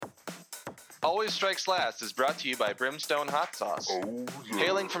Always Strikes Last is brought to you by Brimstone Hot Sauce. Oh, yeah.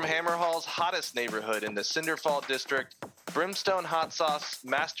 Hailing from Hammerhall's hottest neighborhood in the Cinderfall district, Brimstone Hot Sauce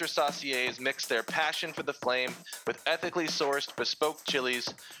master sauciers mix their passion for the flame with ethically sourced bespoke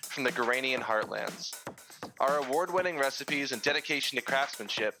chilies from the Garanian heartlands. Our award-winning recipes and dedication to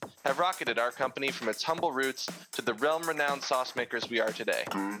craftsmanship have rocketed our company from its humble roots to the realm-renowned sauce makers we are today.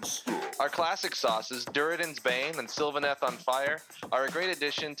 Good stuff. Our classic sauces, Duridan's Bane and Sylvaneth on Fire, are a great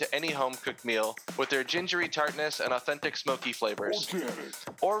addition to any home-cooked meal with their gingery tartness and authentic smoky flavors. Organic.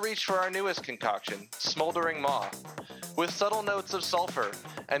 Or reach for our newest concoction, Smoldering Maw. With subtle notes of sulfur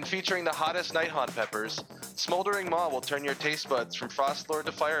and featuring the hottest Nighthaunt peppers, Smoldering Maw will turn your taste buds from Frostlord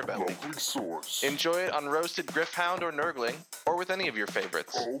to Firebelly. Lovely source. Enjoy it on roasted Griffhound or Nurgling, or with any of your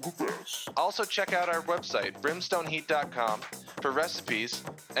favorites. All the best. Also check out our website, brimstoneheat.com, for recipes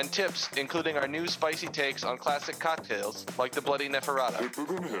and tips, including our new spicy takes on classic cocktails like the Bloody Neferata. Hipper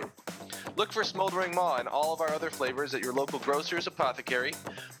than hip. Look for Smoldering Maw and all of our other flavors at your local grocer's apothecary,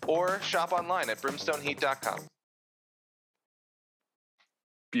 or shop online at brimstoneheat.com.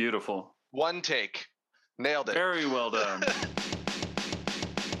 Beautiful. One take. Nailed it. Very well done.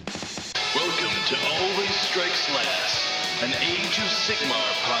 Welcome to Always Strikes Last, an Age of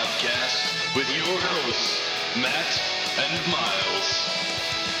Sigmar podcast with your hosts, Matt and Miles.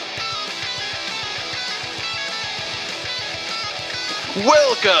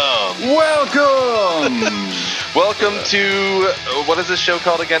 Welcome! Welcome! Welcome to, what is this show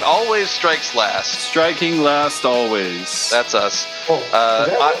called again? Always Strikes Last. Striking last always. That's us.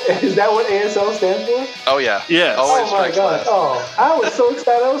 Is that what ASL stands for? Oh yeah. Yes. Always Oh my Strikes god! Last. Oh, I was so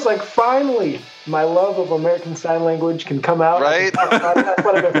excited. I was like, finally, my love of American Sign Language can come out. Right?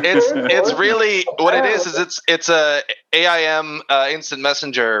 It's really what it is it's a AIM instant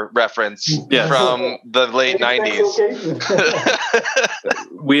messenger reference Yes. from the late 90s.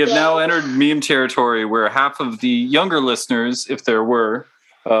 We have now entered meme territory where half of the younger listeners, if there were,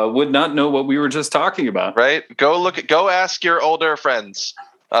 would not know what we were just talking about. Right? Go ask your older friends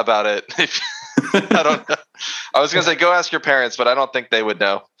about it. I don't know. I was going to say go ask your parents, but I don't think they would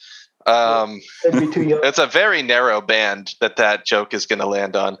know. It'd be too young. It's a very narrow band that joke is going to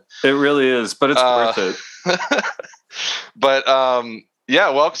land on. It really is, but it's worth it. But yeah,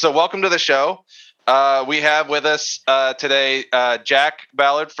 welcome to the show. We have with us today Jack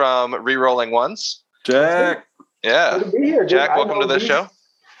Ballard from Rerolling Ones. Jack. Yeah, Good to be here, dude. Jack, I welcome know to the these- show.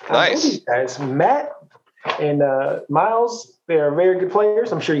 I know Nice. these guys, Matt and Miles, they are very good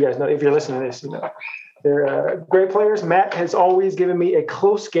players. I'm sure you guys know if you're listening to this. You know, they're great players. Matt has always given me a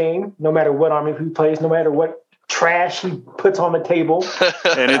close game, no matter what army he plays, no matter what trash he puts on the table.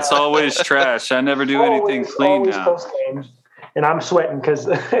 And it's always trash. I never do anything clean always now. close games. And I'm sweating because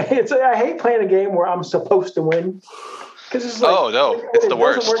I hate playing a game where I'm supposed to win. Because it's like, Oh, no, when it's it the doesn't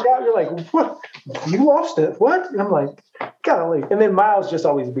worst. Work out, you're like, what? You lost it? What? And I'm like, golly. And then Miles just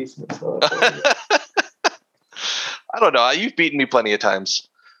always beats me. So I don't know. You've beaten me plenty of times.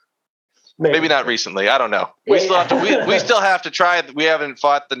 Maybe not recently. I don't know. We Yeah, still have to. yeah. We still have to try. We haven't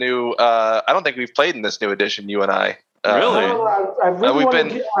fought the new. I don't think we've played in this new edition. You and I. Really? I really we've wanna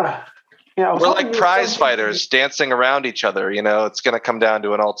been- get, I was We're hoping like you prize would- fighters dancing around each other. You know, it's going to come down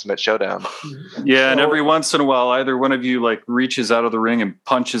to an ultimate showdown. Yeah, and So- every once in a while, either one of you like reaches out of the ring and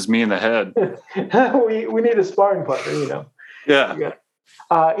punches me in the head. we need a sparring partner, you know. Yeah.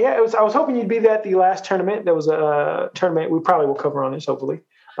 Yeah, I was hoping you'd be at the last tournament. There was a tournament we probably will cover on this, hopefully.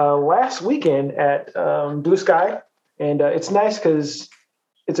 Last weekend at Blue Sky. And it's nice because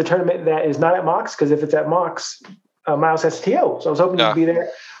it's a tournament that is not at Mox, because if it's at Mox, Miles has TO. So I was hoping Yeah. you'd be there.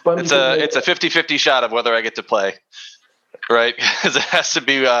 But It's a 50-50 shot of whether I get to play. Right? Because it has to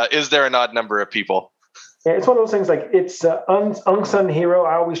be, is there an odd number of people? Yeah, it's one of those things like it's unsung hero.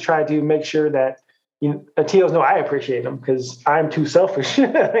 I always try to make sure that TOs know I appreciate them because I'm too selfish.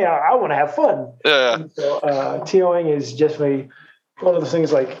 I want to have fun. And so TOing is just one of those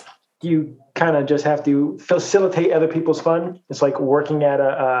things like you kind of just have to facilitate other people's fun. It's like working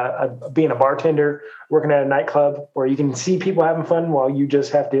at being a bartender, working at a nightclub where you can see people having fun while you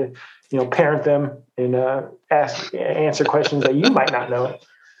just have to, parent them and answer questions that you might not know.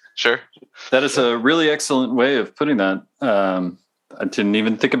 Sure. That is a really excellent way of putting that. I didn't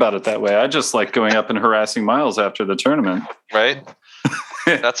even think about it that way. I just like going up and harassing Miles after the tournament. Right?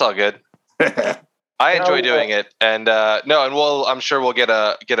 That's all good. I enjoy doing it. And I'm sure we'll get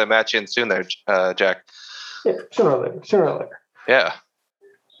a match in soon there, Jack. Yeah, sooner or later. Yeah.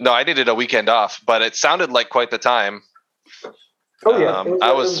 No, I needed a weekend off, but it sounded like quite the time. Oh yeah,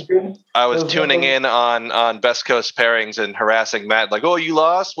 I was tuning in on Best Coast pairings and harassing Matt, like, "Oh, you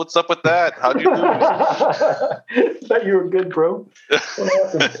lost? What's up with that? How'd you lose?" Thought you were good, bro.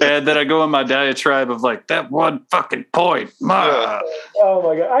 And then I go in my diatribe of like that one fucking point. Oh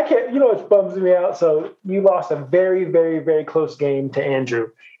my god, I can't. You know what bums me out? So you lost a very, very, very close game to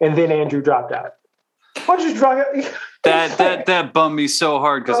Andrew, and then Andrew dropped out. Why don't you drop out? That bummed me so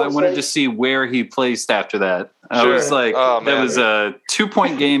hard because I wanted to see where he placed after that. I was like, that was a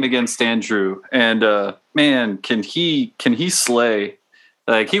 2-point game against Andrew, and man, can he slay?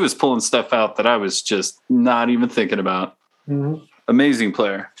 Like he was pulling stuff out that I was just not even thinking about. Mm-hmm. Amazing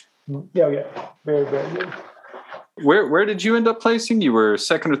player. Yeah, very, very good. Where did you end up placing? You were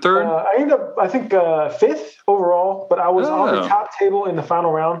second or third? I ended up, I think, fifth overall, but I was on the top table in the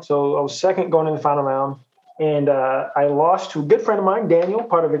final round, so I was second going in the final round. And I lost to a good friend of mine, Daniel,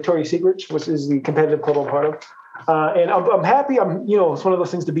 part of Victoria's Secret, which is the competitive club I'm part of. And I'm happy. It's one of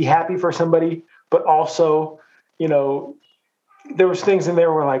those things to be happy for somebody, but also, there was things in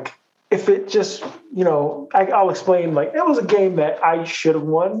there where like, if it just, I'll explain, like, it was a game that I should have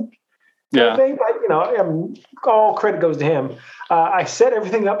won. Yeah. But, all credit goes to him. I set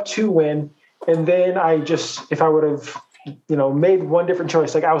everything up to win. And then if I would have, made one different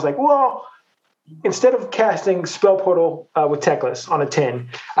choice, like I was like, well, instead of casting Spell Portal with Teclis on a 10,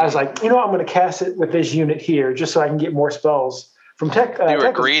 I was like, I'm going to cast it with this unit here just so I can get more spells from Tech. You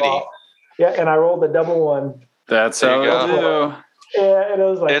were greedy. Ball. Yeah, and I rolled the double one. That's how you do. Yeah, and I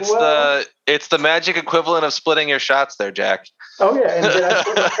was like, it's the magic equivalent of splitting your shots there, Jack. Oh yeah,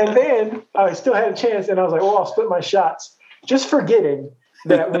 and then I still had a chance, and I was like, I'll split my shots, just forgetting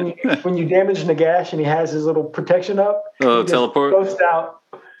that when you damage Nagash and he has his little protection up, he teleport ghost out.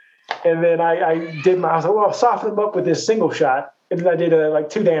 And then I was like, I'll soften him up with this single shot, and then I did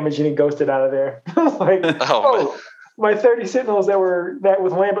 2 damage, and he ghosted out of there. I was like, my 30 Sentinels that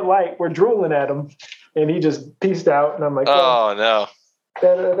with Lambent Light were drooling at him, and he just peaced out, and I'm like, oh no.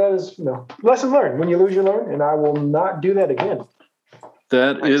 That is, lesson learned. When you lose, you learn, and I will not do that again.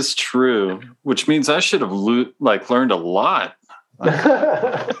 That is true, which means I should have learned a lot.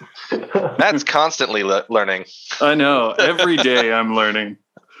 That's constantly learning. I know. Every day I'm learning.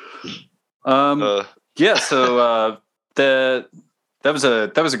 Yeah. So that was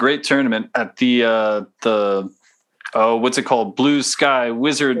a great tournament at the what's it called? Blue Sky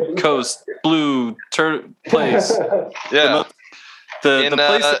Wizard Coast Blue place. Yeah. The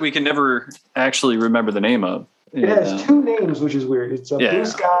place that we can never actually remember the name of. It has 2 names, which is weird. It's Blue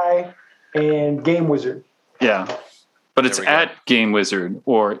Sky and Game Wizard. Yeah. But it's at Game Wizard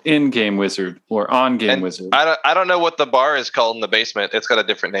or in Game Wizard or on Game Wizard. I don't know what the bar is called in the basement. It's got a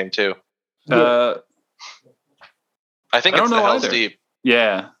different name too. I think it's the Hell's Deep.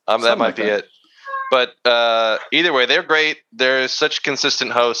 Yeah. That might be it. But either way, they're great. They're such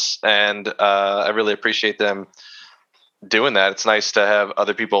consistent hosts, and I really appreciate them doing that. It's nice to have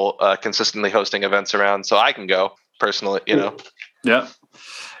other people consistently hosting events around, so I can go personally. Yeah.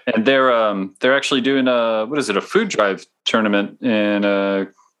 And they're actually doing a food drive tournament in a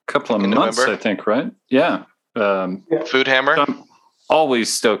couple of months, November? I think, right? Yeah. Food Hammer. I'm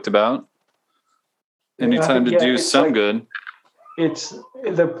always stoked about. Anytime to do some good. It's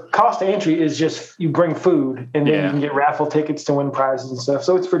the cost of entry is just you bring food, and then you can get raffle tickets to win prizes and stuff.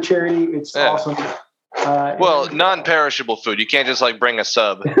 So it's for charity. It's awesome. Non-perishable food. You can't just bring a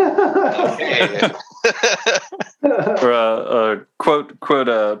sub. Or quote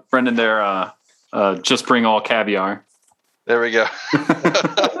Brendan there. Just bring all caviar. There we go.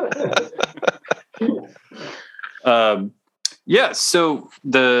 Yeah. So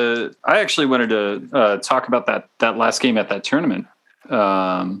I actually wanted to talk about that last game at that tournament,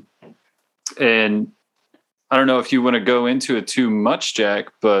 and I don't know if you want to go into it too much, Jack,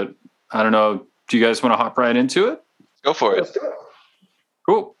 but I don't know. Do you guys want to hop right into it? Go for it.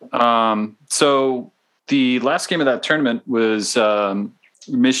 Cool. So the last game of that tournament was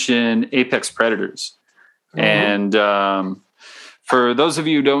Mission Apex Predators. Mm-hmm. And for those of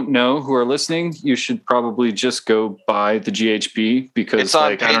you who don't know who are listening, you should probably just go buy the GHB because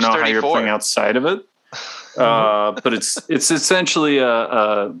I don't know 34. How you're playing outside of it. But it's essentially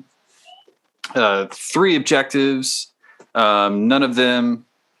 3 objectives. None of them.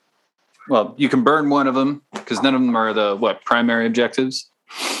 Well, you can burn one of them because none of them are the primary objectives,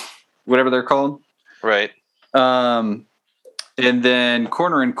 whatever they're called. Right. And then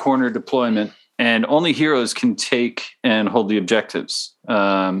corner deployment, and only heroes can take and hold the objectives.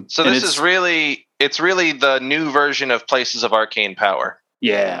 So this is really the new version of Places of Arcane Power.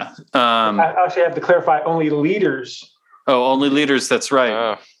 Yeah. I actually have to clarify, only leaders. Oh, only leaders. That's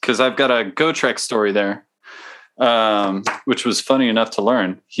right. Because I've got a GoTrek story there. which was funny enough to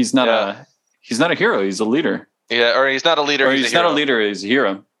learn. He's not a hero. He's a leader. Yeah, or he's not a leader. Or he's not a leader. He's a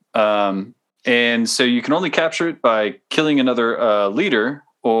hero. And so you can only capture it by killing another leader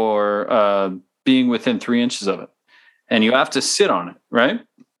or being within 3 inches of it, and you have to sit on it, right?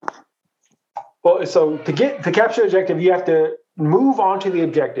 Well, so to capture the objective, you have to move onto the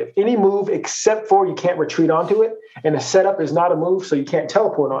objective. Any move except for you can't retreat onto it, and a setup is not a move, so you can't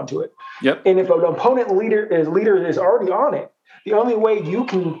teleport onto it. Yep. And if an opponent leader is already on it, the only way you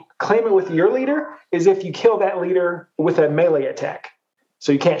can claim it with your leader is if you kill that leader with a melee attack.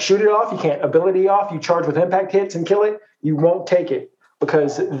 So you can't shoot it off, you can't ability off, you charge with impact hits and kill it, you won't take it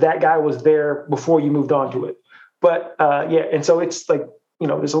because that guy was there before you moved on to it. But and so it's like,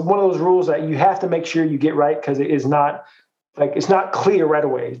 there's one of those rules that you have to make sure you get right because it's not clear right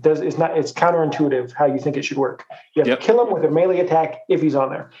away. It's counterintuitive how you think it should work. You have to kill him with a melee attack if he's on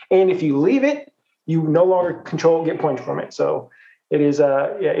there. And if you leave it, you no longer get points from it. So it is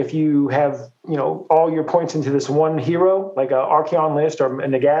if you have all your points into this one hero, like a Archeon list or a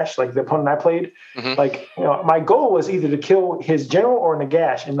Nagash, like the opponent I played, my goal was either to kill his general or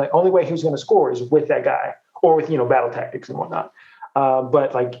Nagash, and the only way he was going to score is with that guy or with battle tactics and whatnot.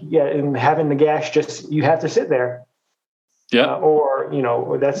 But and having Nagash, just you have to sit there. Yeah. Or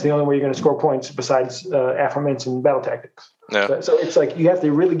that's the only way you're going to score points besides aforementioned battle tactics. Yeah. So it's like you have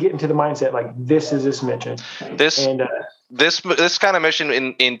to really get into the mindset like this is this mission. This kind of mission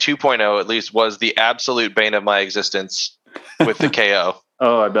in 2.0 at least was the absolute bane of my existence with the KO.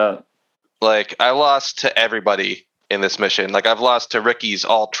 Oh, I bet. Like I lost to everybody in this mission. Like I've lost to Ricky's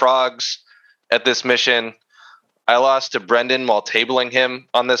all trogs at this mission. I lost to Brendan while tabling him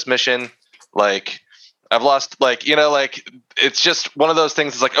on this mission. Like I've lost, it's just one of those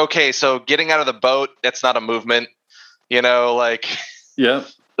things. It's like, okay, so getting out of the boat, that's not a movement, yeah, like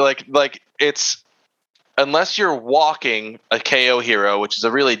it's, unless you're walking a KO hero, which is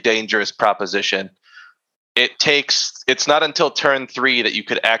a really dangerous proposition. It's not until turn 3 that you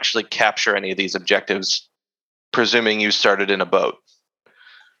could actually capture any of these objectives, presuming you started in a boat.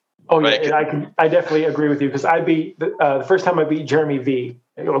 Oh yeah, and I definitely agree with you because I beat the first time I beat Jeremy V,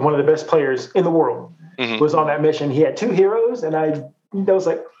 one of the best players in the world, was on that mission. He had 2 heroes, and I was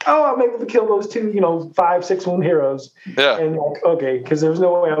like, oh, I'm able to kill those 2, 5-6 wound heroes. Yeah, and okay, because there's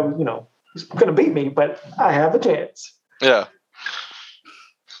no way I was, he's going to beat me, but I have a chance. Yeah.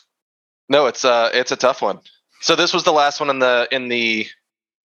 No, it's a tough one. So this was the last one in the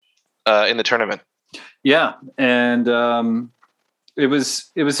tournament. Yeah, and it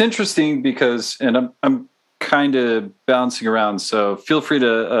was interesting because, and I'm kind of bouncing around, so feel free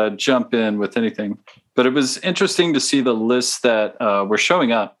to jump in with anything. But it was interesting to see the lists that were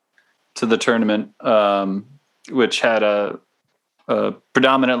showing up to the tournament, which had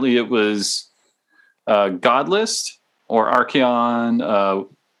predominantly it was God list or Archeon,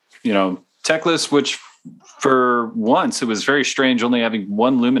 tech list, which for once it was very strange only having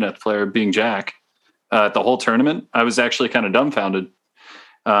one Lumineth player being Jack the whole tournament. I was actually kind of dumbfounded.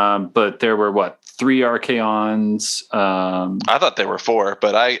 But there were 3 Archeons. I thought there were 4,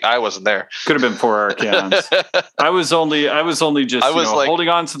 but I wasn't there. Could have been 4 Archeons. I was only just holding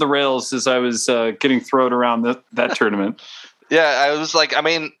on to the rails as I was getting thrown around that tournament. Yeah, I was like,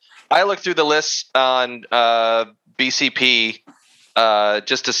 I looked through the lists on BCP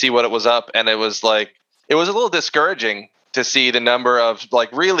just to see what it was up, and it was a little discouraging to see the number of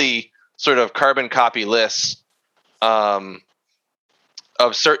really sort of carbon copy lists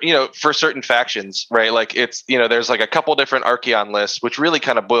of certain, for certain factions, right? Like it's, there's a couple different Archeon lists, which really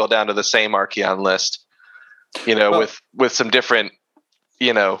kind of boil down to the same Archeon list, with some different,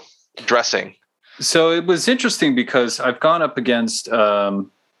 dressing. So it was interesting because I've gone up against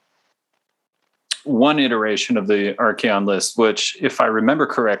one iteration of the Archeon list, which, if I remember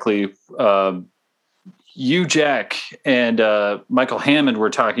correctly, you, Jack, and Michael Hammond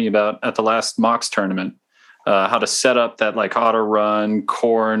were talking about at the last Mox tournament, how to set up that auto run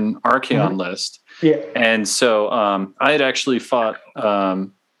Khorne Archeon list. Yeah. And so I had actually fought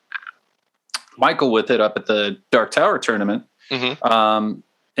Michael with it up at the Dark Tower tournament, and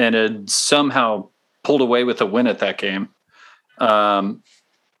had somehow pulled away with a win at that game. And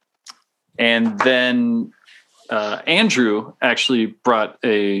then Andrew actually brought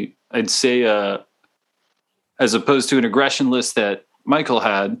I'd say as opposed to an aggression list that Michael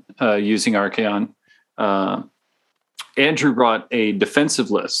had using Archeon, Andrew brought a defensive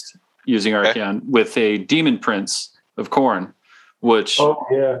list using Archeon with a Demon Prince of Khorne, which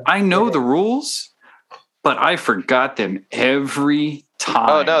I know the rules, but I forgot them every time.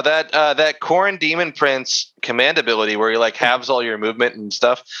 Oh no, that Khorne Demon Prince command ability where he like halves all your movement and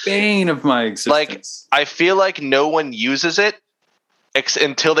stuff. Bane of my existence. Like I feel like no one uses it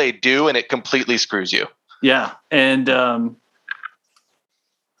until they do, and it completely screws you. Yeah, and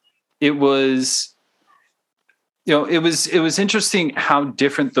it was, it was interesting how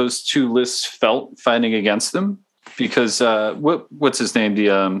different those two lists felt fighting against them, because what's his name,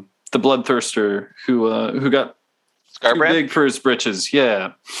 the Bloodthirster who got too big for his britches.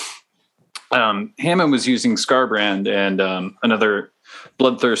 Yeah. Hammond was using Scarbrand and another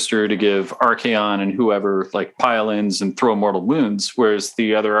Bloodthirster to give Archaon and whoever like pile-ins and throw mortal wounds, whereas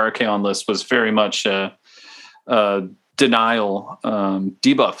the other Archaon list was very much a denial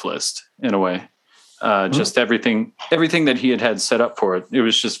debuff list in a way. Just everything that he had set up for it. It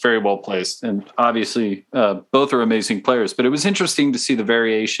was just very well placed. And obviously both are amazing players, but it was interesting to see the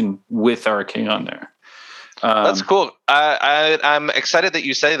variation with Archaon there. That's cool. I'm excited that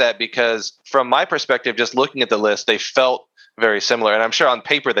you say that, because from my perspective, just looking at the list, they felt very similar. And I'm sure on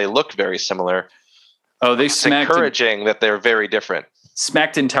paper they look very similar. Oh, it's encouraging that they're very different.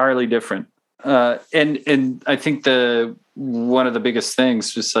 Smacked entirely different. And I think one of the biggest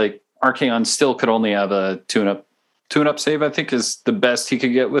things, just like Archaon still could only have a tune-up save, I think is the best he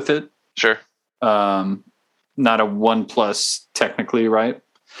could get with it. Sure. Not a 1+ technically, right?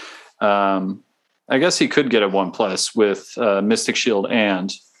 I guess he could get a 1+ with Mystic Shield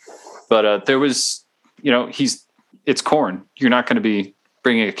but there was, it's Khorne. You're not going to be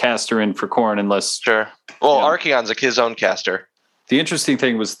bringing a caster in for Khorne unless... Sure. Well, Archaon's his own caster. The interesting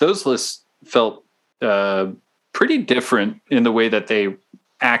thing was those lists felt pretty different in the way that they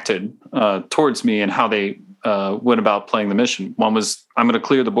acted towards me and how they went about playing the mission. One was, I'm going to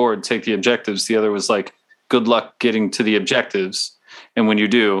clear the board, take the objectives. The other was like, good luck getting to the objectives. And when you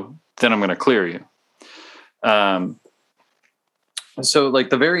do, then I'm going to clear you. So like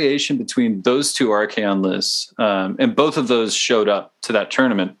the variation between those two Archaon lists, and both of those showed up to that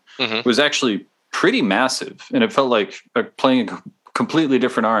tournament, was actually pretty massive. And it felt like playing a completely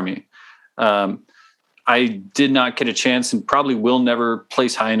different army. I did not get a chance and probably will never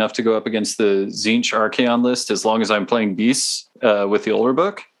place high enough to go up against the Tzeentch Archaon list as long as I'm playing Beasts with the older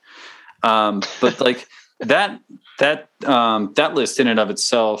book. But like that list in and of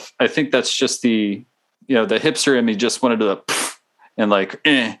itself, I think that's just the hipster in me just wanted to and like,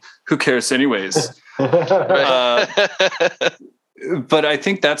 who cares anyways? But I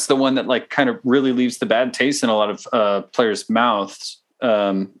think that's the one that like kind of really leaves the bad taste in a lot of players' mouths.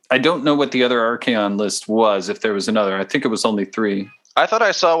 I don't know what the other Archaon list was, if there was another. I think it was only 3. I thought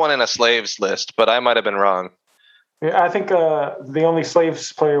I saw one in a slaves list, but I might have been wrong. Yeah, I think the only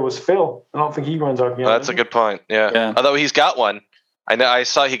slaves player was Phil. I don't think he runs Archaon. That's a good point. Yeah. Although he's got one. I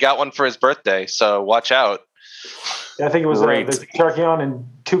saw he got one for his birthday, so watch out. Yeah, I think it was the Archaon and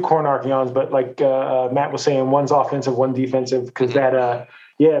 2 Khorne Archaons, but like Matt was saying, one's offensive, one defensive, because that,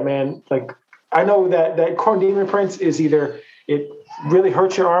 man, like I know that Khorne Demon Prince is either it really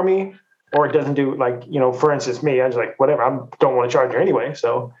hurts your army or it doesn't do, like, for instance, me, I was like, whatever, I don't want to charge her anyway,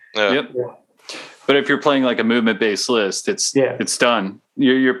 so. Yeah. But if you're playing like a movement-based list, it's done.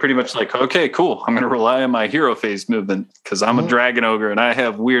 You're pretty much like, okay, cool. I'm going to rely on my hero phase movement because I'm a dragon ogre and I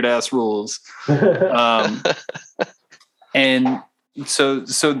have weird ass rules. And so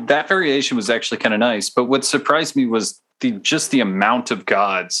that variation was actually kind of nice. But what surprised me was the amount of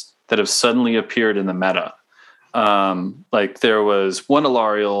gods that have suddenly appeared in the meta. Like there was one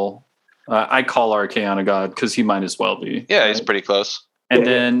Alariel. I call Archaon a god because he might as well be. Yeah, he's pretty close. And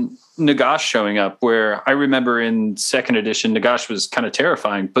then Nagash showing up, where I remember in 2nd edition, Nagash was kind of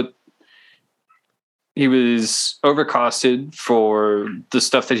terrifying, but he was overcosted for the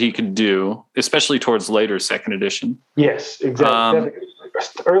stuff that he could do, especially towards later 2nd edition. Yes, exactly.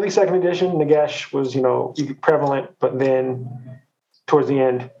 Early 2nd edition, Nagash was, prevalent, but then towards the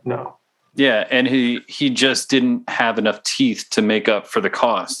end, no. Yeah, and he just didn't have enough teeth to make up for the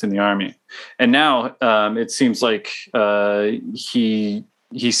cost in the army. And now it seems like he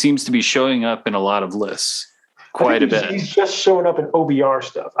seems to be showing up in a lot of lists quite a bit. He's just showing up in OBR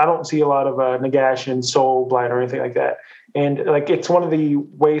stuff. I don't see a lot of Nagash and Soul Blight or anything like that. And like it's one of the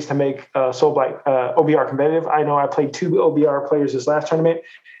ways to make Soul Blight OBR competitive. I know I played 2 OBR players this last tournament,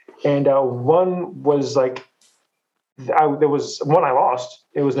 and one was like there was one I lost.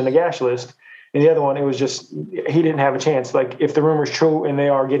 It was the Nagash list, and the other one it was just he didn't have a chance. Like if the rumor's true and they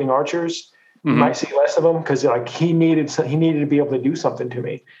are getting archers, you might see less of them because like he needed to be able to do something to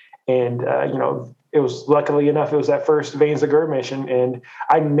me, and it was luckily enough it was that first Vanes of Gur mission, and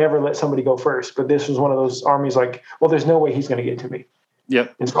I never let somebody go first. But this was one of those armies like, well, there's no way he's going to get to me.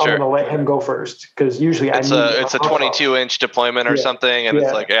 Yep. And so I'm going to let him go first because usually it's a 22-inch deployment or something, and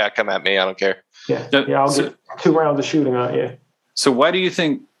it's like, yeah, come at me, I don't care. Yeah, I'll get 2 rounds of shooting on you. So why do you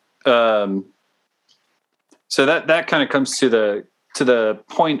think? So that kind of comes to the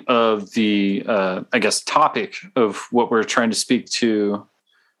point of the I guess topic of what we're trying to speak to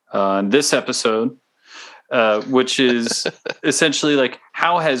in this episode, which is essentially like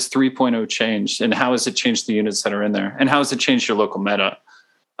how has 3.0 changed, and how has it changed the units that are in there, and how has it changed your local meta?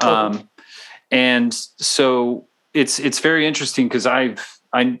 And so it's very interesting because I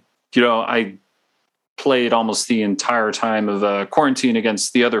played almost the entire time of quarantine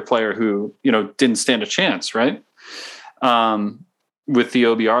against the other player who didn't stand a chance, right? With the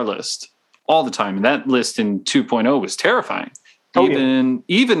OBR list all the time, and that list in 2.0 was terrifying.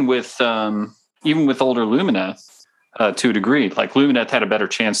 Even with older Lumineth to a degree. Like Lumineth had a better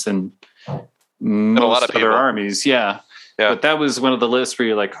chance than most a lot of other armies. Yeah. But that was one of the lists where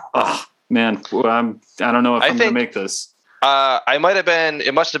you're like, oh man, I don't know if I'm going to make this.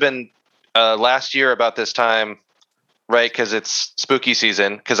 It must have been last year about this time, right? Because it's spooky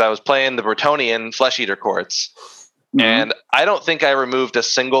season. Because I was playing the Bretonnian Flesh Eater Courts, and I don't think I removed a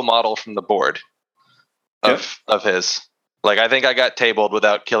single model from the board of his. Like, I think I got tabled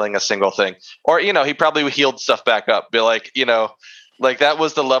without killing a single thing. Or, he probably healed stuff back up. Be like, like that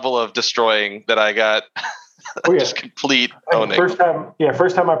was the level of destroying that I got. Just complete owning. First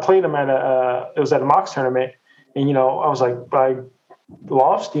time I played him it was at a Mox tournament, and I was like, I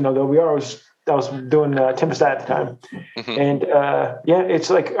lost. The OBR I was doing Tempest at the time, and it's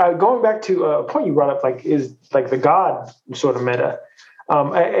like going back to a point you brought up, like is like the God sort of meta.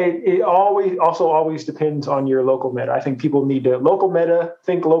 It always depends on your local meta. I think people need to local meta,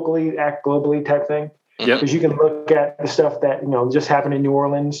 think locally, act globally type thing. Because you can look at the stuff that just happened in New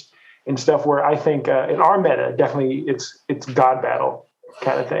Orleans and stuff where I think in our meta definitely it's God battle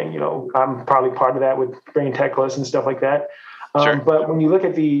kind of thing. I'm probably part of that with bringing Teclis and stuff like that. But when you look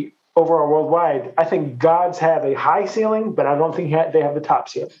at the overall worldwide, I think gods have a high ceiling, but I don't think they have the top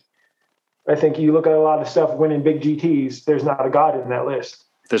ceiling. I think you look at a lot of stuff winning big GTs, there's not a god in that list.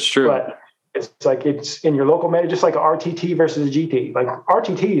 That's true. But it's like it's in your local meta, just like an RTT versus a GT. Like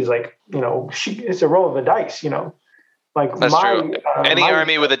RTT is like, it's a roll of the dice, Like that's true. Any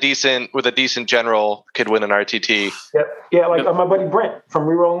army with a decent general could win an RTT. Yeah. Like my buddy Brent from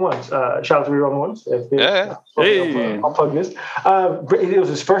Rerolling Ones. Shout out to Rerolling Ones. I'll plug this. It was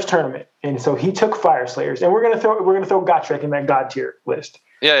his first tournament, and so he took Fire Slayers, and we're gonna throw Gotrek in that God tier list.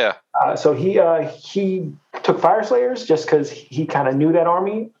 Yeah. So he took Fire Slayers just because he kind of knew that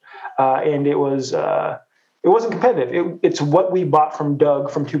army, and it wasn't competitive. It's what we bought from Doug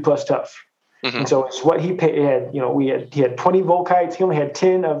from 2+ Tough. And so it's what he paid. He had 20 Volkites. He only had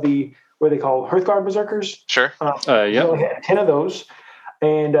 10 of the what they call Hearthguard Berserkers. Sure. He only had 10 of those,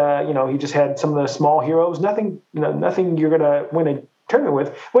 and he just had some of the small heroes. Nothing you're gonna win a tournament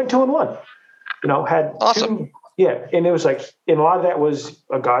with. Went 2-1. Had awesome. And it was like, and a lot of that was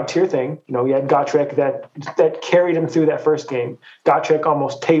a God tier thing. He had Gotrek that carried him through that first game. Gotrek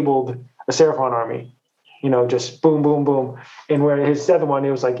almost tabled a Seraphon army. Just boom, boom, boom. And where his 7th one, it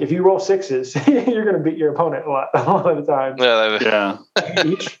was like, if you roll 6s, you're going to beat your opponent a lot of the time. Yeah.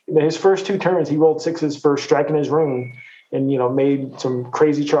 His first 2 turns, he rolled 6s for striking his rune and, made some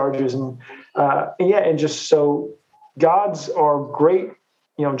crazy charges. And just so gods are great,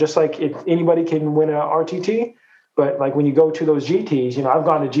 just like if anybody can win an RTT, but like when you go to those GTs, I've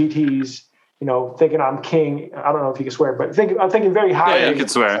gone to GTs, thinking I'm king. I don't know if you can swear, but I'm thinking very high. Yeah, you can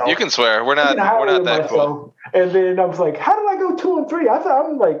swear. You can swear. We're not that cool. And then I was like, how did I go 2-3? I thought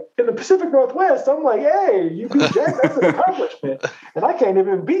I'm like in the Pacific Northwest. I'm like, hey, you beat Jack. That's an accomplishment. And I can't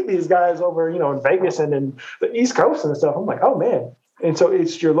even beat these guys over, in Vegas and in the East Coast and stuff. I'm like, oh man. And so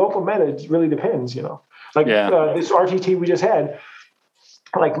it's your local meta. It really depends, this RTT we just had.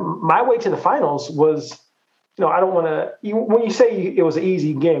 Like my way to the finals was, I don't want to, when you say it was an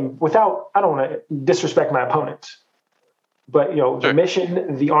easy game, I don't want to disrespect my opponents. But, the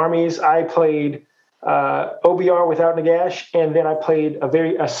mission, the armies, I played OBR without Nagash, and then I played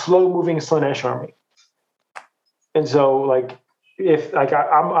a slow-moving Slaanesh army. And so, like, if, like,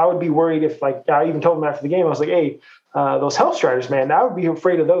 I would be worried if, like, I even told them after the game, I was like, hey, those Hellstriders, man, I would be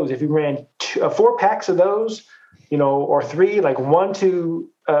afraid of those. If you ran 4 packs of those, or 3, like 1 to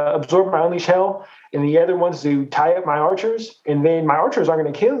absorb my Unleash Hell, and the other ones to tie up my archers, and then my archers aren't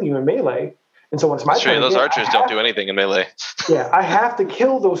going to kill you in melee. And so once my turn, those archers don't do anything in melee. I have to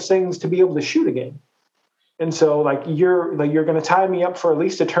kill those things to be able to shoot again. And so like you're going to tie me up for at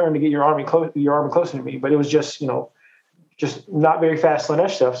least a turn to get your army closer to me. But it was just just not very fast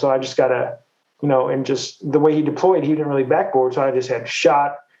Slaanesh stuff. So I just gotta and just the way he deployed, he didn't really backboard. So I just had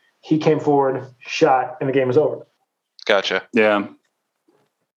shot, he came forward, shot, and the game was over. Gotcha. Yeah.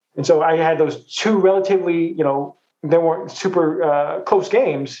 And so I had those two relatively, they weren't super close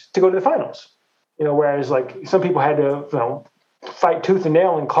games to go to the finals. Whereas like some people had to, fight tooth and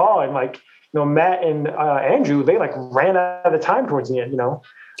nail and claw, and like, Matt and Andrew, they like ran out of the time towards the end.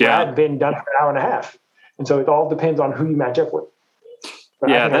 Yeah. I had been done for an hour and a half, and so it all depends on who you match up with. But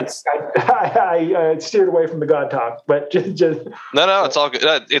Yeah, I steered away from the God talk, but just no, it's all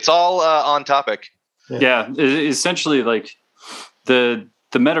good. It's all on topic. Yeah, essentially, like the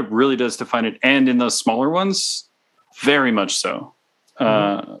meta really does define it, and in those smaller ones, very much so.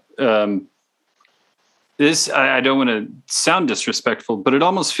 This I don't want to sound disrespectful, but it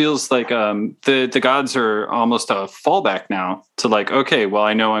almost feels like the gods are almost a fallback now to like, okay, well,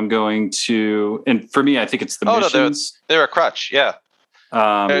 I know I'm going to, and for me, I think it's the missions. No, they're a crutch. Yeah,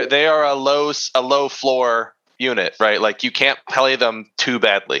 they are a low floor unit, right? Like you can't play them too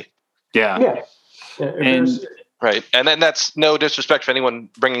badly. Yeah. And right, and then that's no disrespect for anyone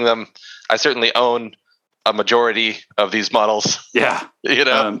bringing them. I certainly own a majority of these models. Yeah.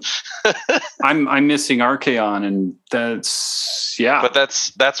 I'm missing Archaon, and that's But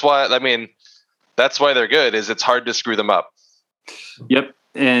that's why, I mean, that's why they're good, is it's hard to screw them up. Yep.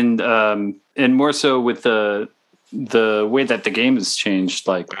 And more so with the way that the game has changed,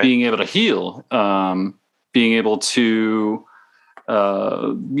 like being able to heal, being able to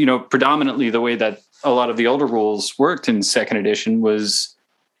predominantly the way that a lot of the older rules worked in second edition was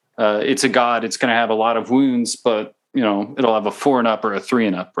it's a god, it's going to have a lot of wounds, but it'll have a 4 and up or a 3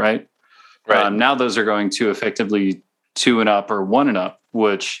 and up, right? Now those are going to effectively 2 and up or 1 and up,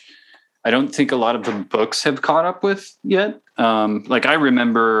 which I don't think a lot of the books have caught up with yet. Like I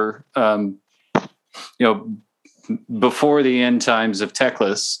remember, before the end times of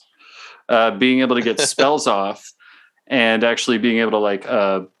Teclis, being able to get spells off and actually being able to like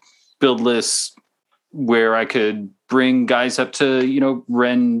build lists where I could bring guys up to,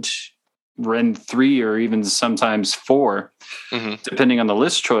 Rend 3 or even sometimes 4, depending on the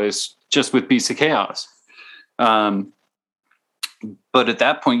list choice, just with Beasts of Chaos. But at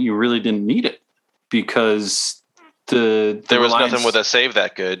that point, you really didn't need it because there was nothing with a save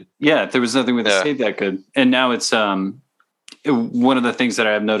that good. Yeah, there was nothing with a save that good. And now it's one of the things that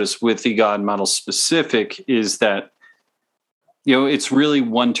I have noticed with the God model specific is that it's really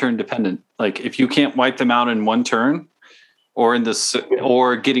one turn dependent. Like if you can't wipe them out in one turn or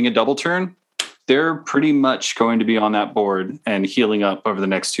or getting a double turn, they're pretty much going to be on that board and healing up over the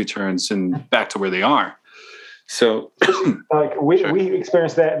next 2 turns and back to where they are. So like we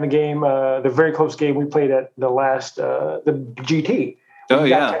experienced that in the game, the very close game we played at the last, the GT. Oh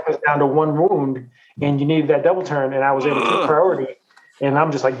yeah. That was down to 1 wound and you needed that double turn and I was able to take priority and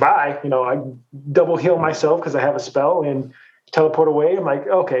I'm just like, bye, I double heal myself because I have a spell and teleport away. I'm like,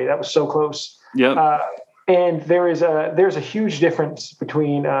 okay, that was so close. Yeah. And there's a huge difference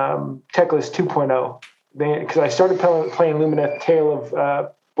between Teclis 2.0 because I started playing Lumineth Tale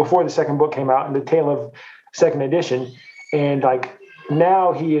of before the second book came out and the Tale of second edition, and like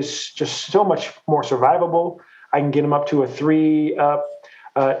now he is just so much more survivable. I can get him up to a 3 up,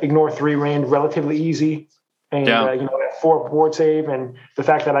 ignore 3 rend relatively easy, and that 4 board save, and the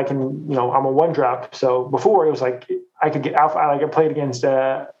fact that I can I'm a 1 drop. So before it was like I could get alpha. Like I played against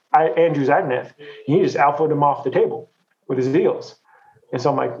Andrew Zagneth, and he just alphaed him off the table with his deals. And so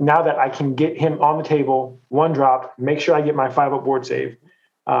I'm like, now that I can get him on the table, 1 drop, make sure I get my 5 up board save.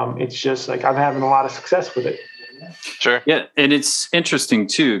 It's just like I'm having a lot of success with it. Sure. Yeah, and it's interesting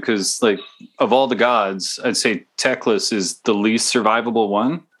too because like of all the gods, I'd say Teclis is the least survivable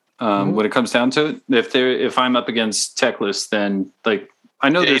one when it comes down to it. If I'm up against Teclis, then like I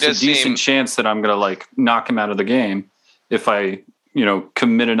know there's a decent chance that I'm gonna like knock him out of the game if I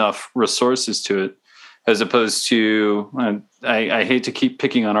commit enough resources to it, as opposed to I hate to keep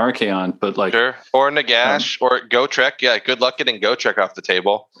picking on Archaon, but like sure. Or Nagash or Gotrek. Yeah, good luck getting Gotrek off the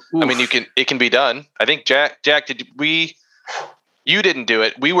table. Oof. I mean, it can be done. I think Jack, you didn't do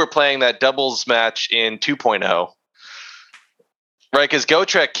it. We were playing that doubles match in 2.0. Right, because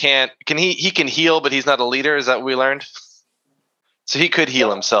Gotrek he can heal, but he's not a leader. Is that what we learned? So he could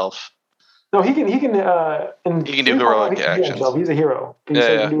heal himself. No, he can do heroic actions. He's a hero. He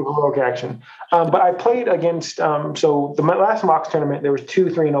can do heroic action. But I played against so the last Mox tournament. There was 2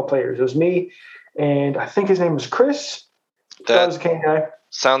 3-0 players. It was me, and I think his name was Chris. That was a King guy.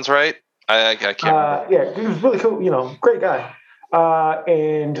 Sounds right. I can't remember. Yeah, he was really cool. Great guy.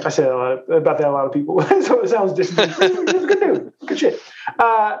 And I said about that a lot of people. So it sounds distant. He was a good dude. Good shit.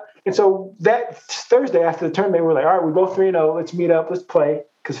 And so that Thursday after the tournament, we were like, all right, we both 3-0. Let's meet up. Let's play.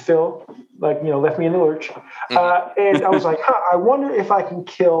 Because Phil, left me in the lurch. And I was like, I wonder if I can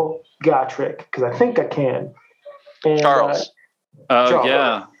kill Gotrek, because I think I can. And, Charles. Charles.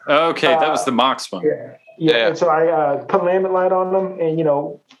 Yeah. Okay, that was the Mox one. Yeah. And so I put Lambent Light on him, and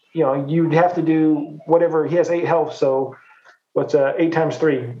you'd have to do whatever. He has 8 health, so what's 8 times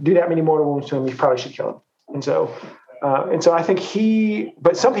 3? Do that many mortal wounds to him, you probably should kill him. And so I think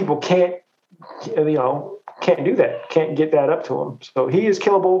but some people can't do that, can't get that up to him. So he is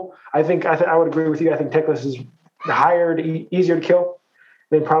killable. I think I would agree with you. I think Teclis is higher, easier to kill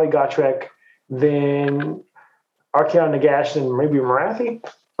than probably Gotrek, then Archaon, Nagash, and maybe Morathi.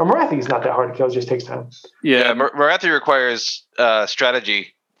 Morathi is not that hard to kill; it just takes time. Yeah, Morathi requires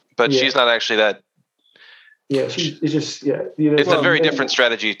strategy, but she's not actually that. Yeah, it's just It's a very different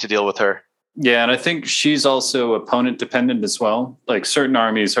strategy to deal with her. Yeah, and I think she's also opponent dependent as well. Like certain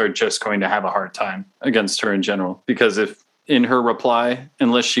armies are just going to have a hard time against her in general, because if in her reply,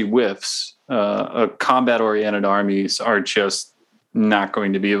 unless she whiffs, combat-oriented armies are just not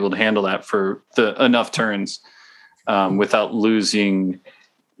going to be able to handle that for enough turns without losing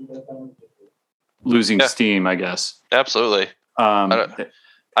steam, I guess. Absolutely.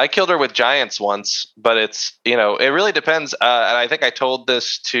 I killed her with giants once, but it's, it really depends. And I think I told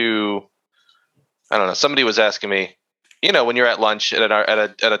this to, I don't know, somebody was asking me, when you're at lunch at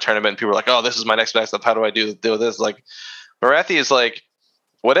a tournament, people are like, oh, this is my next up. How do I do this? Like, Morathi is like,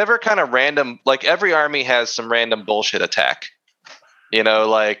 whatever kind of random, like every army has some random bullshit attack.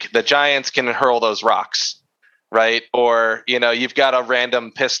 Like the giants can hurl those rocks, right? Or, you've got a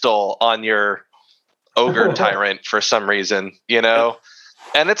random pistol on your ogre tyrant for some reason,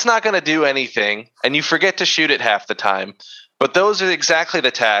 and it's not going to do anything. And you forget to shoot it half the time. But those are exactly the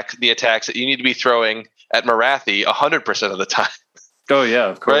attacks that you need to be throwing at Morathi 100% of the time. Oh, yeah,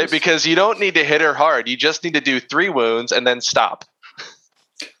 of course. Right? Because you don't need to hit her hard. You just need to do 3 wounds and then stop.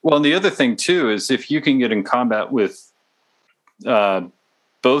 Well, and the other thing, too, is if you can get in combat with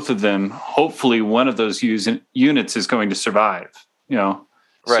both of them, hopefully one of those units is going to survive,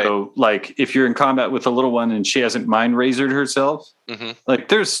 Right. So, like, if you're in combat with a little one and she hasn't mind razored herself, like,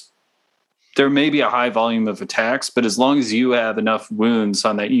 there may be a high volume of attacks, but as long as you have enough wounds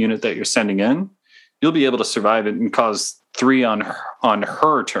on that unit that you're sending in, you'll be able to survive it and cause 3 on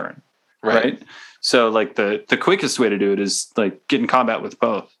her turn, right? So, like, the quickest way to do it is, like, get in combat with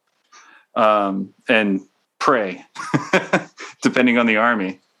both and pray, depending on the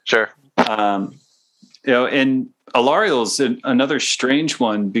army. Sure. And Alariel's another strange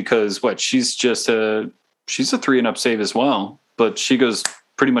one because she's a 3-and-up save as well, but she goes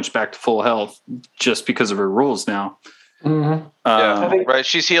pretty much back to full health just because of her rules now. Right.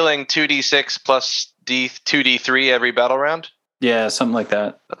 She's healing 2d6 plus 2d3 every battle round. Yeah, something like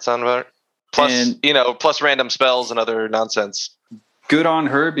that. That sounds about right. Plus, plus random spells and other nonsense. Good on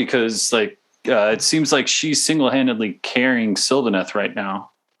her because, it seems like she's single-handedly carrying Sylvaneth right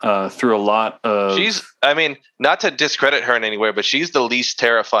now through a lot of... not to discredit her in any way, but she's the least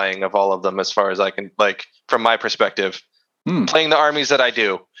terrifying of all of them as far as I can, from my perspective. Playing the armies that I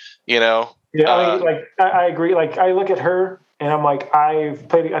do, Yeah, I agree. Like, I look at her and I'm like, I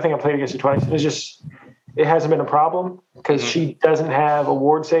think I played against her twice. It's just, it hasn't been a problem because she doesn't have a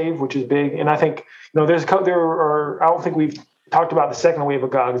ward save, which is big. And I think, I don't think we've talked about the second wave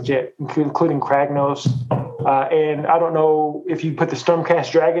of gods yet, including Kragnos. And I don't know if you put the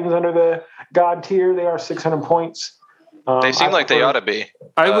Stormcast Dragons under the god tier, they are 600 points. They seem like they ought to be.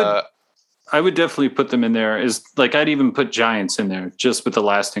 I would definitely put them in there. I'd even put giants in there just with the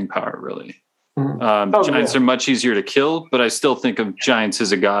lasting power, really. Giants are much easier to kill, but I still think of giants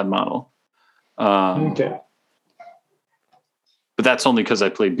as a god model. But that's only because I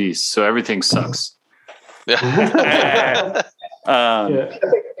play beasts, so everything sucks. I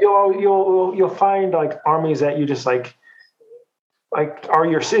think you'll find armies that you just like are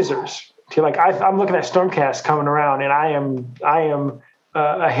your scissors. I'm looking at Stormcast coming around, and I am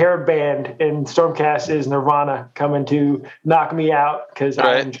a hairband, and Stormcast is Nirvana coming to knock me out because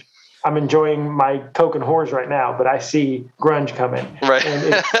I'm enjoying my token whores right now, but I see grunge coming, and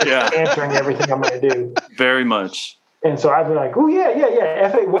it's answering everything I'm going to do. Very much. And so I've been like, oh yeah.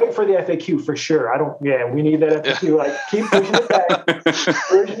 Wait for the FAQ for sure. We need that FAQ. Keep pushing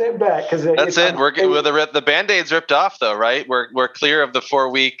it back, because that's it. The Band-Aid's ripped off though, right? We're clear of the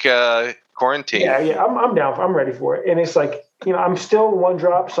 4-week quarantine. Yeah. I'm down. I'm ready for it. And it's I'm still 1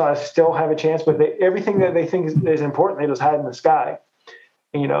 drop, so I still have a chance. But everything that they think is important, they just hide in the sky.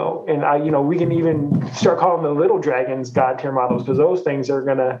 We can even start calling the little dragons god tier models, because those things are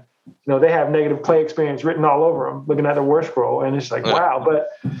gonna, they have negative play experience written all over them. Looking at the war scroll, and it's wow. But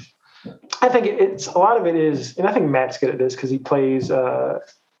I think it's a lot of it is, and I think Matt's good at this because he plays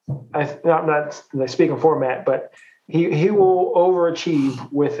I'm not like, speaking for Matt, but he will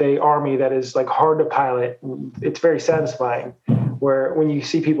overachieve with a army that is like hard to pilot. It's very satisfying. Where when you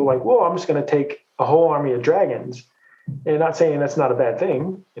see people like, whoa, I'm just going to take a whole army of dragons, and not saying that's not a bad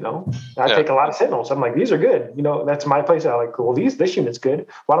thing. I take a lot of sentinels. I'm like, these are good. That's my place. I like, well, this unit's good.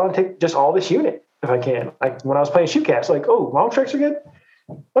 Why don't I take just all this unit if I can? Like when I was playing Shootcats, like, oh, long strikes are good.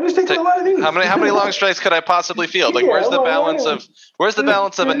 Why just take a lot of these? How many long strikes could I possibly field? Like, where's the balance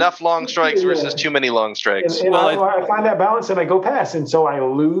of enough long strikes versus too many long strikes? And I find that balance and I go past, and so I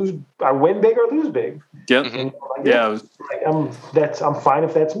win big or lose big. Yep. Mm-hmm. Yeah. I'm fine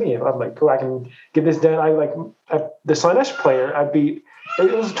if that's me. I'm like, cool, I can get this done. The Slaanesh player I beat.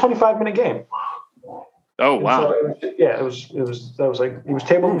 It was a 25-minute game. Oh wow! So it was like he was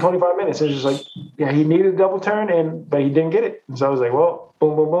tabled in 25 minutes. It was just like, he needed a double turn, but he didn't get it. And so I was like, well,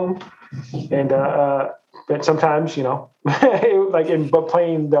 boom, boom, boom. And but sometimes, but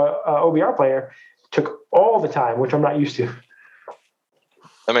playing the OBR player took all the time, which I'm not used to.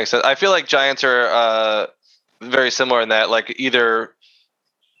 That makes sense. I feel like Giants are very similar in that, like,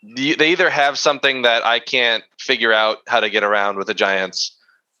 they either have something that I can't figure out how to get around with the Giants,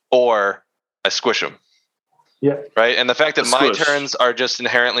 or I squish them. Yeah. Right. And the fact that my turns are just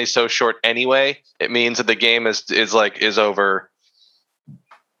inherently so short anyway, it means that the game is over.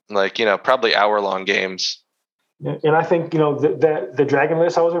 Like, probably hour-long games. And I think, the Dragon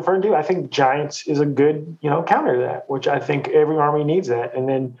list I was referring to, I think Giants is a good, counter to that, which I think every army needs that. And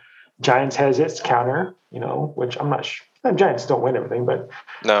then Giants has its counter, which I'm not sure. Giants don't win everything, but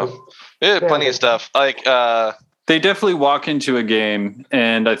no, plenty of stuff. Like they definitely walk into a game,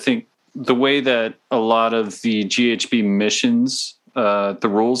 and I think the way that a lot of the GHB missions, the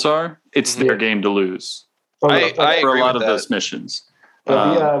rules are, it's their game to lose. I for a agree lot with of that. those missions.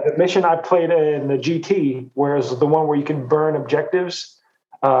 The mission I played in the GT, whereas the one where you can burn objectives,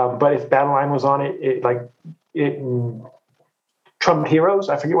 but if Battle Line was on it trumped heroes.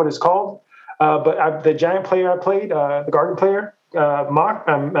 I forget what it's called. But the giant player I played, the Garden player,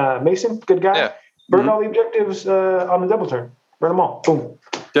 Mason, good guy, burned all the objectives on the double turn. Burn them all. Boom.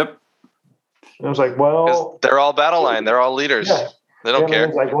 Yep. And I was like, well, they're all Battle Line. They're all leaders. Yeah. They don't care. I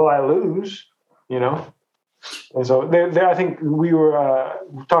was like, well, I lose, And so there, I think we were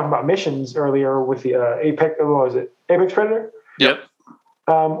talking about missions earlier with the Apex. What was it? Apex Predator. Yep.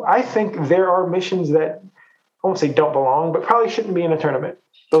 I think there are missions that I won't say don't belong, but probably shouldn't be in a tournament.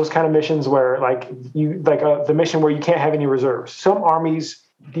 Those kind of missions where the mission where you can't have any reserves. Some armies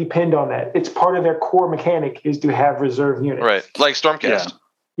depend on that. It's part of their core mechanic is to have reserve units. Right. Like Stormcast.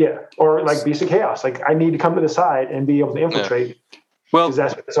 Yeah. Or like Beast of Chaos. Like I need to come to the side and be able to infiltrate. Well, because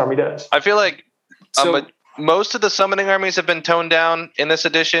that's what this army does. I feel like most of the summoning armies have been toned down in this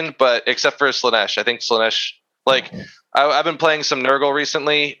edition, but except for Slaanesh. I think Slaanesh, I've been playing some Nurgle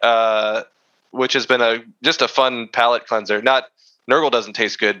recently, which has been just a fun palate cleanser. Not Nurgle doesn't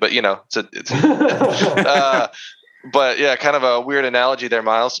taste good, but it's but yeah, kind of a weird analogy there,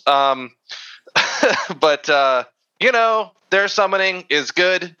 Miles. But their summoning is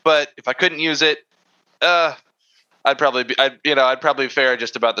good, but if I couldn't use it, I'd probably fare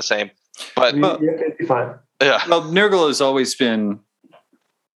just about the same. But it'd be fine. Yeah. Well, Nurgle has always been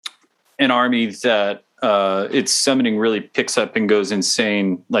an army that its summoning really picks up and goes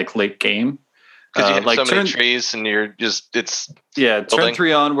insane like late game. Because you have so many trees and you're just turn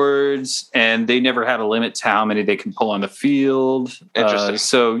 3 onwards, and they never had a limit to how many they can pull on the field. Interesting.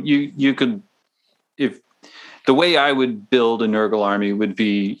 So you could, if the way I would build a Nurgle army would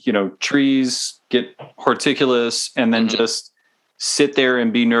be, trees, get Horticulus, and then just sit there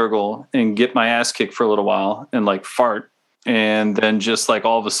and be Nurgle and get my ass kicked for a little while and fart, and then just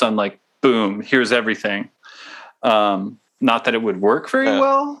all of a sudden boom, here's everything. Not that it would work very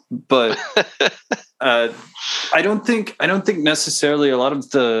well, but I don't think necessarily a lot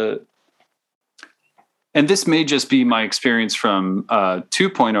of the, and this may just be my experience from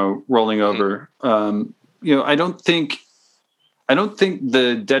 2.0 rolling over. I don't think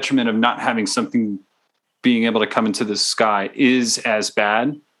the detriment of not having something being able to come into the sky is as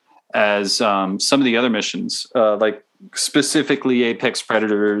bad as some of the other missions, like specifically Apex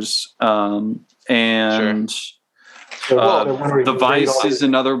Predators and. Sure. The Vice is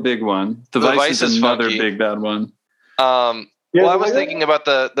another big one. The Vice is another big bad one. I was thinking about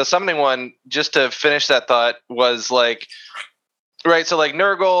the summoning one, just to finish that thought, was right, so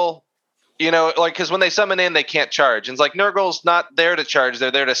Nurgle, because when they summon in, they can't charge. And it's Nurgle's not there to charge,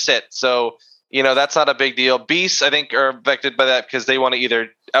 they're there to sit. So, that's not a big deal. Beasts, I think, are affected by that because they want to either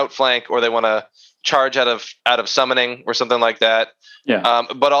outflank or they want to charge out of summoning or something like that. Yeah.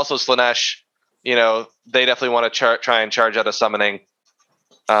 But also Slaanesh, they definitely want to try and charge out of summoning.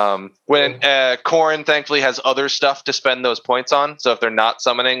 When Corrin thankfully has other stuff to spend those points on, so if they're not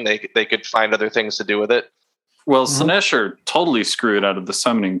summoning, they could find other things to do with it. Well, Slaanesh are totally screwed out of the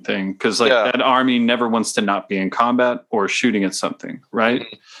summoning thing because that army never wants to not be in combat or shooting at something, right?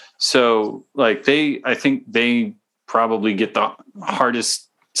 Mm-hmm. So I think they probably get the hardest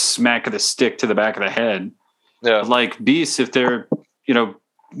smack of the stick to the back of the head. Yeah. Like beasts, if they're,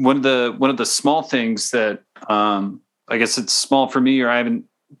 one of the small things that I guess it's small for me, or I haven't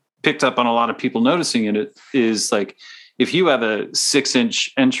picked up on a lot of people noticing it, is like if you have a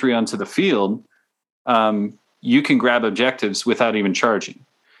 6-inch entry onto the field, you can grab objectives without even charging.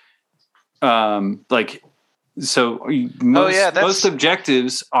 Most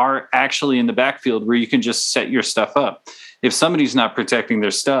objectives are actually in the backfield where you can just set your stuff up. If somebody's not protecting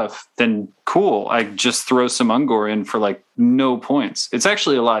their stuff, then cool. I just throw some Ungor in for no points. It's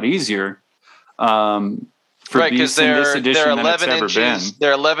actually a lot easier. Because they're 11 inches.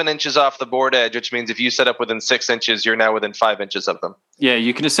 They're 11 inches off the board edge, which means if you set up within 6 inches, you're now within 5 inches of them. Yeah,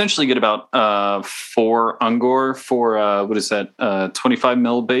 you can essentially get about 4 Ungor for 25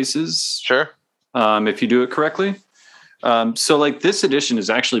 mil bases. Sure. If you do it correctly. So this edition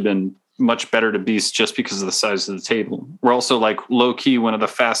has actually been much better to beast just because of the size of the table. We're also low key one of the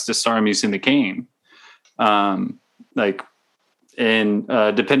fastest armies in the game. And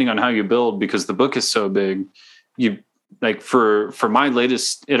depending on how you build, because the book is so big, you for my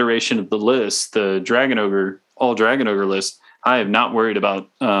latest iteration of the list, the all Dragon Ogre list, I have not worried about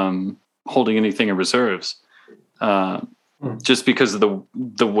holding anything in reserves, just because of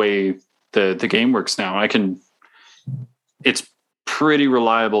the way the game works now. It's pretty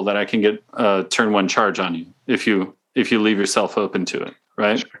reliable that I can get a turn 1 charge on you if you leave yourself open to it,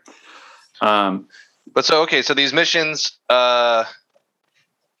 right? Sure. So these missions, we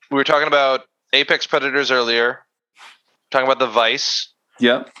were talking about Apex Predators earlier, talking about the Vice.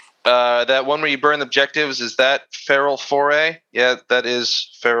 Yep. That one where you burn objectives, is that Feral Foray? Yeah, that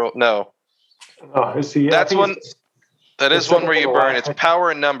is Feral. No. Oh, that's one. That is one where you burn. It's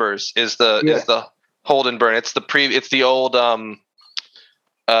Power and Numbers is the hold and burn. It's the old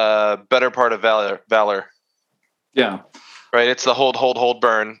Better Part of Valor. Yeah. Right. It's the hold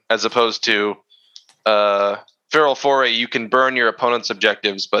burn, as opposed to Feral Foray. You can burn your opponent's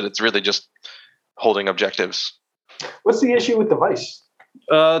objectives, but it's really just holding objectives. What's the issue with the Vice?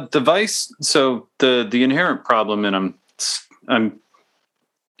 The Vice. So the inherent problem, and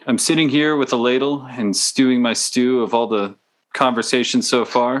I'm sitting here with a ladle and stewing my stew of all the conversation so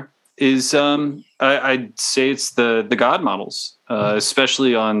far, is I'd say it's the god models,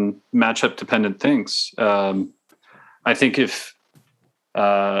 especially on matchup dependent things. I think if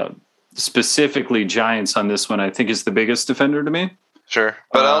specifically Giants on this one, I think is the biggest defender to me. Sure.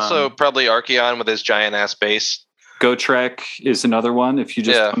 But also probably Archeon with his giant ass base. Gotrek is another one. If you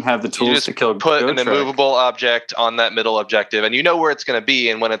just don't have the tools to kill put Gotrek. An immovable object on that middle objective, and you know where it's going to be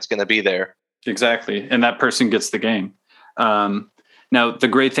and when it's going to be there. Exactly. And that person gets the game. Now, the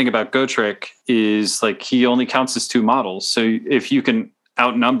great thing about Gotrek is he only counts as 2 models. So if you can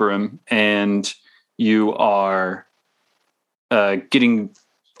outnumber him and you are getting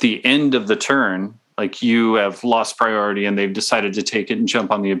the end of the turn, you have lost priority and they've decided to take it and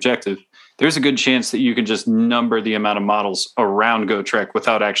jump on the objective, there's a good chance that you can just number the amount of models around Gotrek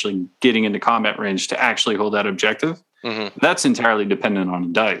without actually getting into combat range to actually hold that objective. Mm-hmm. That's entirely dependent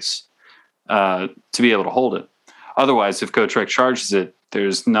on dice to be able to hold it. Otherwise, if Gotrek charges it,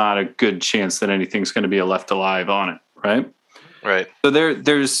 there's not a good chance that anything's going to be left alive on it, right? Right. So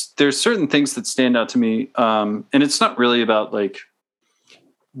there's certain things that stand out to me, and it's not really about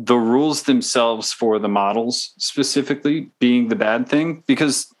the rules themselves for the models specifically being the bad thing,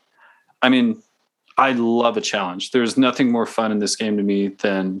 because I love a challenge. There's nothing more fun in this game to me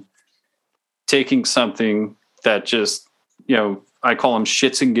than taking something that just, I call them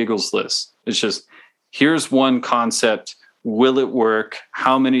shits and giggles lists. It's just, here's one concept. Will it work?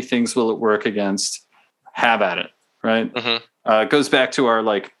 How many things will it work against? Have at it, right? Mm-hmm. It goes back to our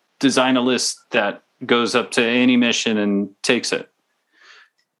design a list that goes up to any mission and takes it.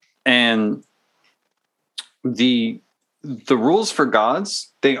 And the rules for gods,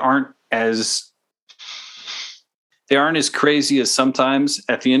 they aren't as crazy as sometimes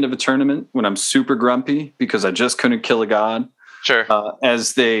at the end of a tournament when I'm super grumpy because I just couldn't kill a god. Sure.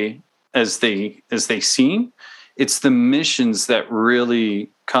 As they seem. It's the missions that really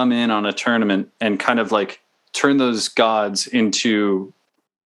come in on a tournament and kind of turn those gods into,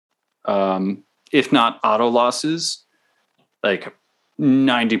 if not auto losses,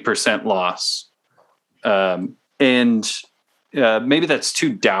 90% loss. And maybe that's too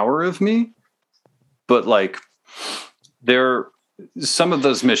dour of me, but some of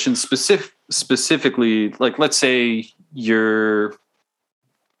those missions specifically, like let's say you're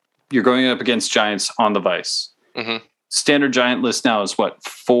going up against giants on the Vice. Mm-hmm. Standard giant list now is what,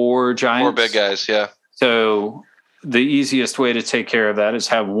 4 giants? 4 big guys, yeah. So the easiest way to take care of that is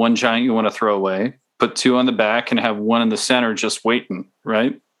have 1 giant you want to throw away, put 2 on the back, and have 1 in the center just waiting,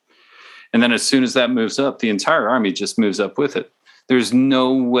 right? And then as soon as that moves up, the entire army just moves up with it. There's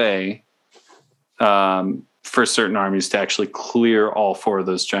no way for certain armies to actually clear all 4 of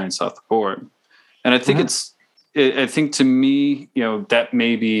those giants off the board. And I think I think to me, that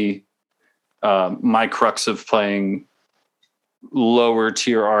may be my crux of playing lower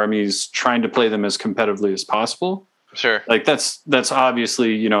tier armies, trying to play them as competitively as possible. Sure. Like that's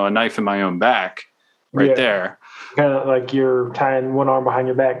obviously, a knife in my own back there. Kind of like you're tying one arm behind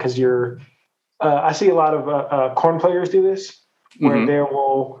your back because I see a lot of corn players do this where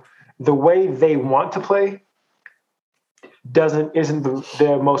the way they want to play isn't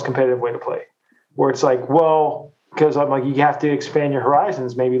the most competitive way to play, where it's like, well, because I'm like, you have to expand your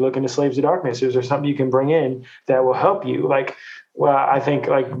horizons, maybe look into Slaves of Darkness. Is there something you can bring in that will help you? Like, well, I think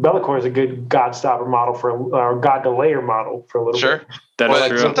like Be'lakor is a good God Stopper model or God Delayer model for a little bit. That is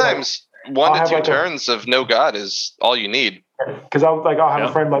true. Sometimes 1 to 2 turns of no God is all you need. Because I'll have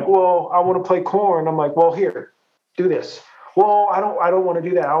a friend like, well, I want to play corn. I'm like, well, here, do this. Well, I don't want to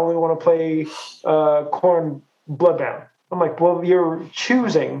do that. I only want to play corn Bloodbound. I'm like, well, you're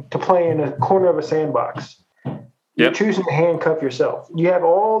choosing to play in a corner of a sandbox. You're choosing to handcuff yourself. You have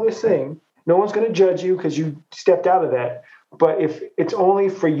all this thing. No one's going to judge you because you stepped out of that. But if it's only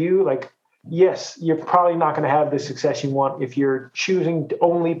for you, like, yes, you're probably not going to have the success you want if you're choosing to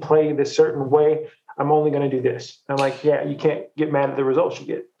only play this certain way. I'm only going to do this. I'm like, yeah, you can't get mad at the results you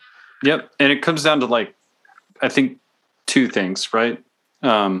get. Yep. And it comes down to like, I think 2 things, right?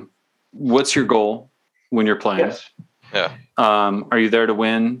 What's your goal when you're playing? Yes. Yeah. Are you there to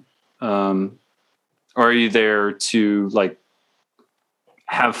win? Or are you there to like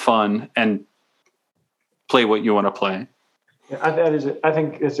have fun and play what you want to play? I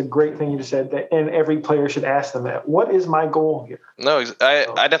think it's a great thing you just said, and every player should ask them that. What is my goal here? No, I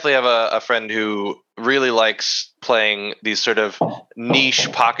definitely have a friend who really likes playing these sort of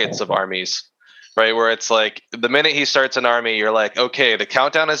niche pockets of armies, right? Where it's like the minute he starts an army, you're like, okay, the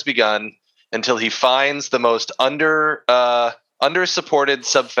countdown has begun until he finds the most under-supported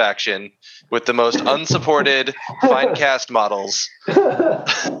subfaction with the most unsupported Finecast models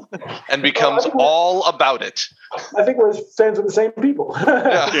and becomes all about it. I think we're fans of the same people.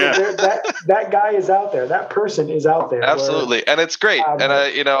 That guy is out there. That person is out there. Absolutely. And it's great. And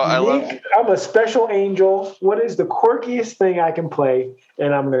I'm a special angel. What is the quirkiest thing I can play?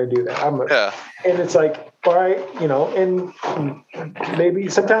 And I'm going to do that. And it's like, all right, and maybe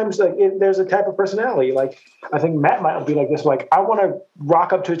sometimes like there's a type of personality. Like I think Matt might be like this. Like I want to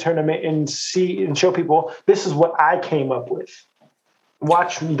rock up to a tournament and see and show people this is what I came up with.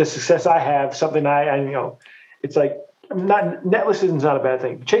 Watch the success I have. Something I it's like netlist is not a bad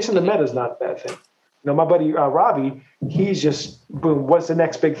thing. Chasing the meta is not a bad thing. My buddy Robbie, he's just boom. What's the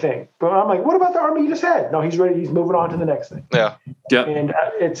next big thing? But I'm like, what about the army you just had? No, he's ready. He's moving on to the next thing. Yeah. And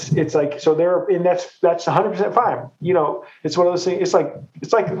it's like so there, and that's 100% fine. It's one of those things. It's like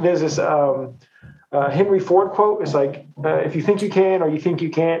there's this Henry Ford quote. It's like if you think you can or you think you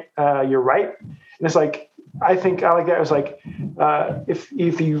can't, you're right. And it's like I think I like that. It was like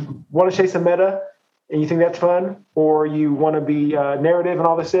if you want to chase the meta and you think that's fun, or you want to be narrative and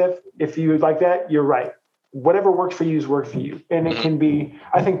all this stuff, if you like that, you're right. Whatever works for you is work for you. And it can be,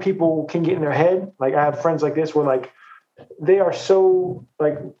 I think people can get in their head. Like I have friends like this where like they are so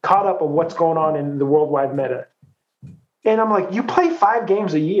like caught up on what's going on in the worldwide meta. And I'm like, you play 5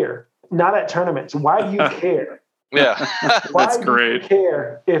 games a year, not at tournaments. Why do you care? Yeah. That's great. Do you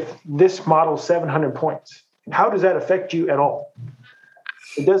care if this model's 700 points? How does that affect you at all?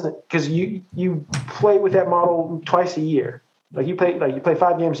 It doesn't, because you play with that model twice a year. Like you play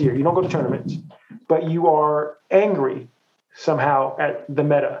 5 games a year. You don't go to tournaments, but you are angry somehow at the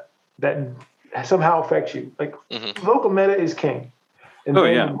meta that somehow affects you. Like local meta is king. And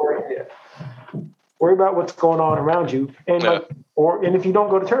worry about what's going on around you. And and if you don't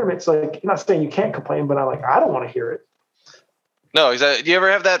go to tournaments, like I'm not saying you can't complain, but I don't want to hear it. No, exactly. Do you ever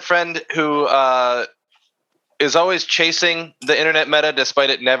have that friend who is always chasing the internet meta despite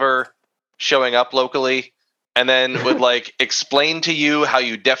it never showing up locally, and then would like explain to you how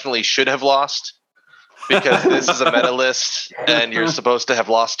you definitely should have lost because this is a meta list and you're supposed to have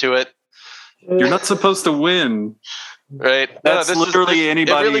lost to it? You're not supposed to win. Right? That's literally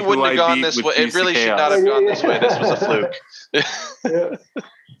anybody it really wouldn't who have gone beat this with way. It really should not have gone this way. This was a fluke.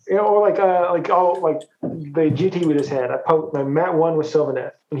 or like the GT we just had. Matt won with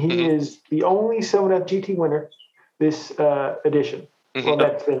Sylvaneth, and he is the only Sylvaneth GT winner this edition. Well,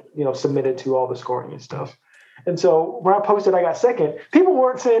 that's been submitted to all the scoring and stuff. And so when I posted I got second, people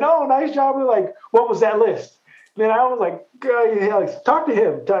weren't saying, "Oh, nice job." They're like, "What was that list?" And then I was like, "Talk to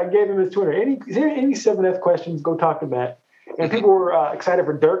him." I gave him his Twitter. Any 7F questions? Go talk to Matt. And people were excited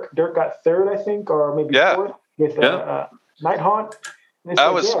for Dirk. Dirk got third, I think, or maybe fourth with Night Haunt. And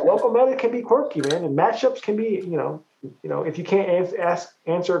it's local meta can be quirky, man, and matchups can be, if you can't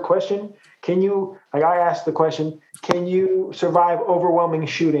answer a question, can you? Like I asked the question, can you survive overwhelming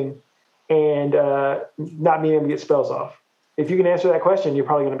shooting and not being able to get spells off? If you can answer that question, you're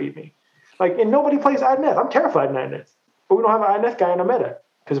probably going to beat me. Like, and nobody plays Idoneth. I'm terrified of Idoneth, but we don't have an Idoneth guy in the meta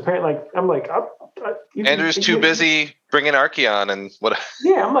because apparently, Andrew's too busy bringing Archeon and what?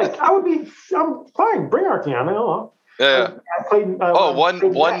 Yeah, I'm fine. Bring Archeon. I don't know. Yeah. I played.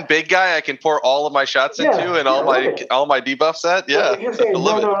 One big guy I can pour all of my shots into and all my debuffs at. Yeah. You're saying,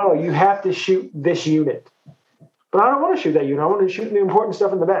 no. You have to shoot this unit, but I don't want to shoot that unit. I want to shoot the important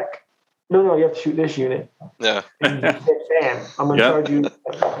stuff in the back. No, you have to shoot this unit. Yeah. And bam, I'm going to charge you.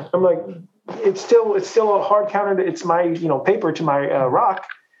 I'm like, it's still a hard counter. It's my paper to my rock,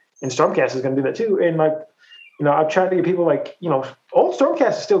 and Stormcast is going to do that too. And I'm trying to get people old Stormcast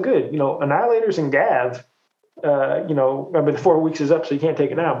is still good. Annihilators and Gav. I mean, 4 weeks is up, so you can't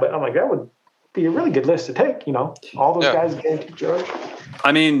take it now. But I'm like, that would be a really good list to take. All those guys guaranteed charge.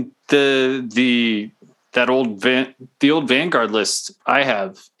 I mean, the old Vanguard list I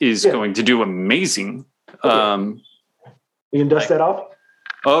have is going to do amazing. You can dust that off.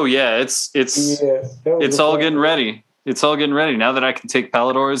 Oh yeah, it's all getting ready. It's all getting ready now that I can take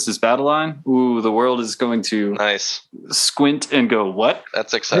Paladors as battle line. Ooh, the world is going to squint and go, what?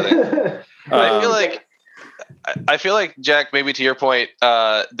 That's exciting. I feel like, Jack, maybe to your point,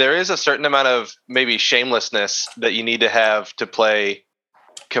 there is a certain amount of maybe shamelessness that you need to have to play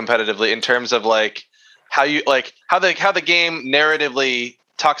competitively in terms of how the game narratively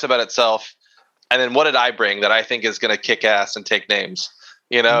talks about itself, and then what did I bring that I think is going to kick ass and take names?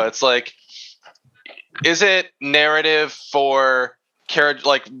 It's like, is it narrative for Carriage?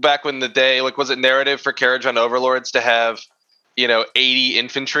 Like back when the day, was it narrative for Carriage on Overlords to have 80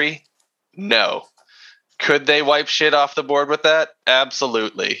 infantry? No. Could they wipe shit off the board with that?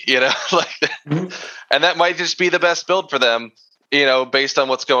 Absolutely. And that might just be the best build for them, based on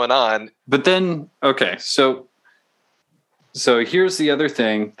what's going on. But then, okay, so here's the other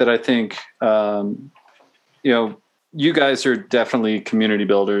thing that I think, you guys are definitely community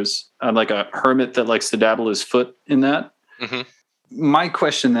builders. I'm like a hermit that likes to dabble his foot in that. Mm-hmm. My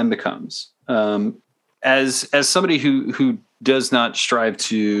question then becomes, as somebody who does not strive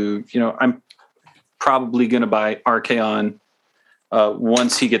to, I'm probably going to buy Archeon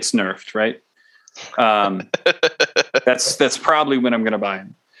once he gets nerfed, right? That's probably when I'm going to buy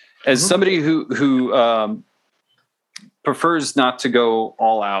him. As somebody who prefers not to go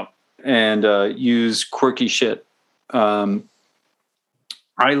all out and use quirky shit, I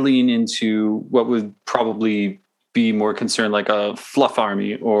lean into what would probably be more concerned, like a fluff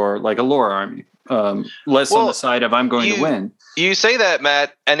army or like a lore army. Less on the side of I'm going to win. You say that,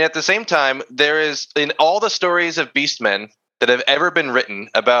 Matt, and at the same time, there is in all the stories of Beastmen that have ever been written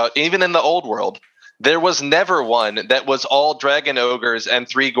about, even in the old world, there was never one that was all dragon ogres and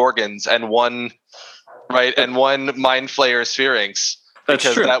 3 gorgons and one mind flayer spherynx.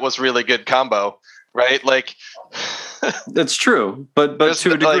 That's true. That was really good combo, right? That's true, but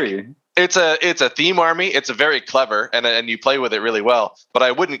to a degree. It's a theme army. It's a very clever, and you play with it really well. But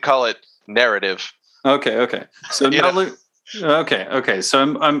I wouldn't call it narrative. Okay. So okay. So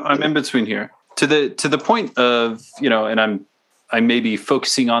I'm in between here. To the point of and I may be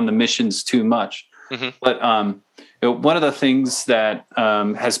focusing on the missions too much. Mm-hmm. But one of the things that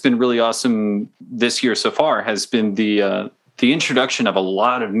has been really awesome this year so far has been the introduction of a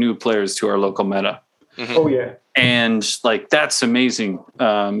lot of new players to our local meta. Mm-hmm. Oh yeah. And that's amazing,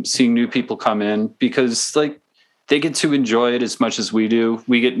 seeing new people come in because they get to enjoy it as much as we do.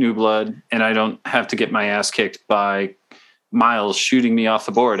 We get new blood, and I don't have to get my ass kicked by Miles shooting me off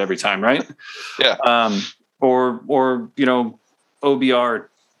the board every time, right? Yeah. Or OBR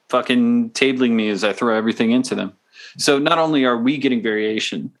fucking tabling me as I throw everything into them. So not only are we getting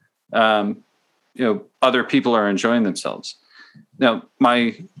variation, other people are enjoying themselves. Now,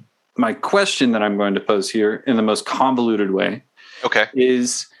 my question that I'm going to pose here in the most convoluted way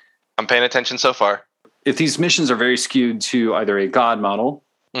is... I'm paying attention so far. If these missions are very skewed to either a god model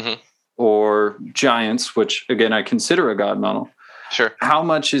or giants, which, again, I consider a god model, sure, how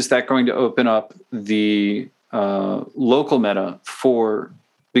much is that going to open up the local meta for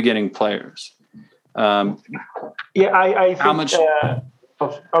beginning players. I think, how much?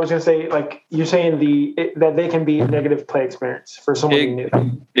 I was going to say, like, you're saying that they can be a negative play experience for someone new.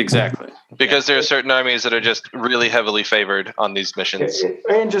 Exactly. Because there are certain armies that are just really heavily favored on these missions.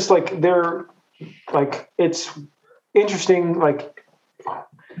 And just like they're like, it's interesting. Like,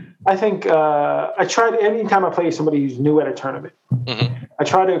 I think I tried anytime I play somebody who's new at a tournament, I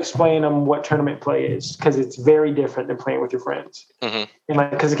try to explain them what tournament play is, because it's very different than playing with your friends. And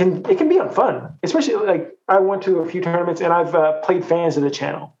like, because it can be fun, especially like I went to a few tournaments and I've played fans of the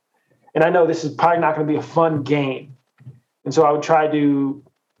channel, and I know this is probably not going to be a fun game, and so I would try to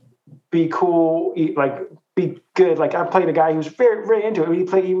be cool, be good. Like I played a guy who was very, very into it.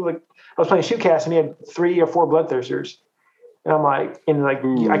 I was playing Shootcast and he had 3 or 4 Bloodthirsters. And I'm like,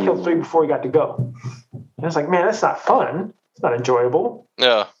 I killed 3 before he got to go. And it's like, man, that's not fun. It's not enjoyable.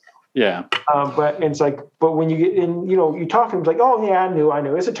 Yeah. Yeah. But it's like, but when you get in, you talk to him, it's like, oh yeah, I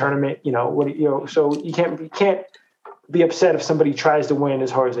knew. It's a tournament, so you can't be upset if somebody tries to win as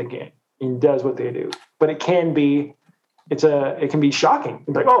hard as they can and does what they do. But it can be shocking.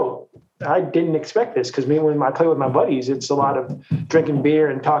 It's like, oh, I didn't expect this, because when I play with my buddies, it's a lot of drinking beer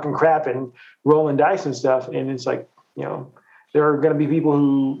and talking crap and rolling dice and stuff. And it's like, there are going to be people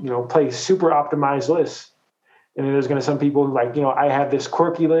who, play super optimized lists. And then there's going to be some people who I have this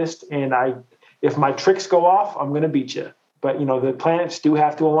quirky list, and if my tricks go off, I'm going to beat you. But, the planets do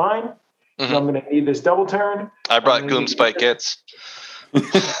have to align. So I'm going to need this double turn. I brought Gloomspite Gits.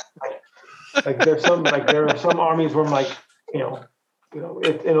 There are some armies where I'm like, and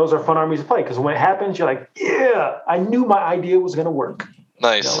those are fun armies to play, because when it happens, you're like, yeah, I knew my idea was going to work.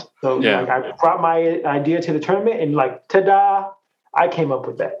 Nice. So I brought my idea to the tournament, and ta-da, I came up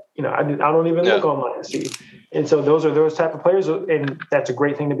with that. I don't even look online to see. And so those type of players, and that's a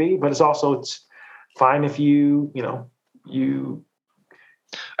great thing to be. But it's fine if you.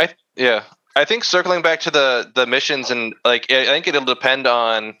 I think circling back to the missions, and I think it'll depend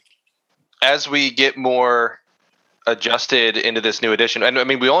on as we get more adjusted into this new edition. And I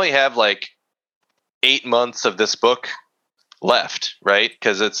mean, we only have 8 months of this book left, right?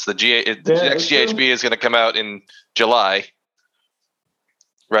 Because it's the next GHB is going to come out in July,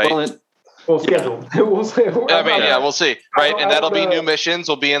 right? We'll schedule. We'll see, right? And that'll be new missions.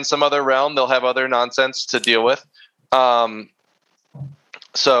 Will be in some other realm. They'll have other nonsense to deal with.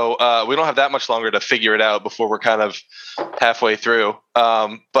 So we don't have that much longer to figure it out before we're kind of halfway through.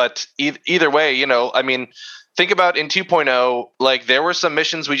 But either way, I mean, think about in 2.0, there were some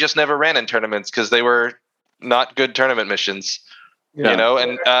missions we just never ran in tournaments because they were not good tournament missions, and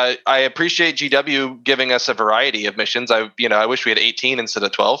I appreciate GW giving us a variety of missions. I wish we had 18 instead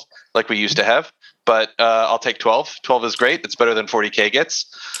of 12 like we used to have, but I'll take 12. 12 is great. It's better than 40K gets,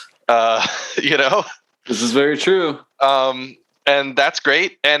 This is very true. And that's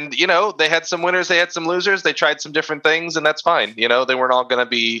great. And, they had some winners, they had some losers, they tried some different things, and that's fine. They weren't all going to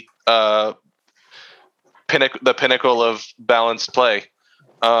be the pinnacle of balanced play.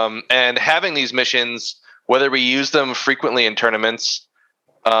 And having these missions, whether we use them frequently in tournaments,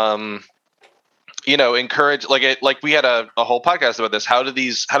 encourage, we had a whole podcast about this. How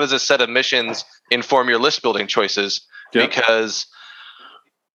does this set of missions inform your list building choices? Yep. Because,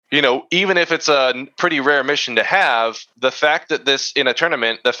 even if it's a pretty rare mission to have, the fact that in a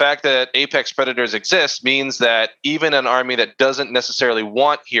tournament, the fact that Apex Predators exist means that even an army that doesn't necessarily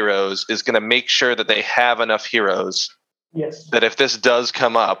want heroes is going to make sure that they have enough heroes. Yes. That if this does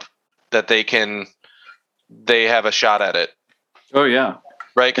come up, that they have a shot at it. Oh yeah.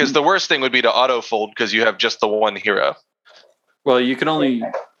 Right. Because the worst thing would be to auto fold because you have just the one hero. Well, you can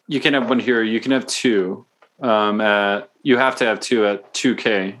have one hero. You can have 2. You have to have 2 at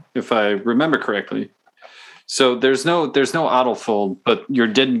 2K, if I remember correctly. So there's no auto fold, but you're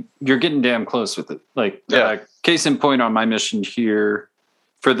getting damn close with it. Case in point on my mission here,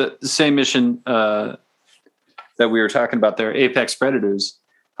 for the same mission that we were talking about there, Apex Predators.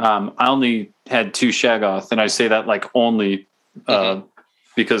 I only had 2 Shaggoth, and I say that only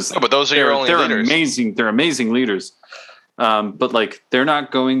because but those are your only leaders. They're amazing. They're amazing leaders. But they're not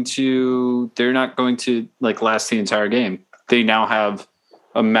going to last the entire game. They now have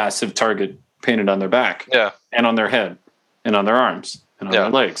a massive target painted on their back, and on their head, and on their arms, and on their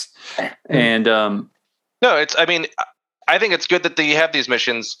legs. And I think it's good that you have these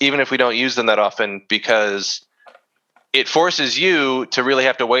missions, even if we don't use them that often, because it forces you to really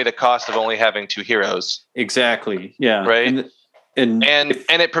have to weigh the cost of only having 2 heroes. Exactly. Yeah. Right. And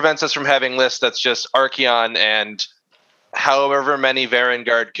it prevents us from having lists that's just Archeon and however many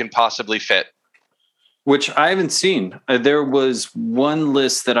Varangard can possibly fit. Which I haven't seen. There was one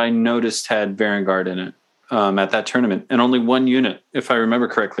list that I noticed had Varangard in it. at that tournament, and only one unit, if I remember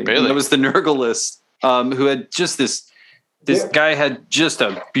correctly. Really? And that was the Nurgle list, who had just this guy had just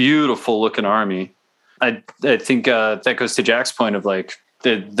a beautiful looking army. I think that goes to Jack's point of like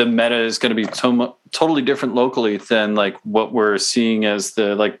the meta is going to be totally different locally than like what we're seeing as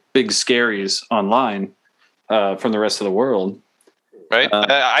the like big scaries online from the rest of the world. Right.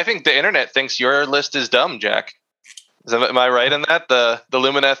 I think the internet thinks your list is dumb, Jack. Am I right in that? The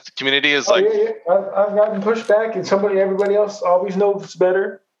Lumineth community is like... Yeah. I've gotten pushed back, and everybody else always knows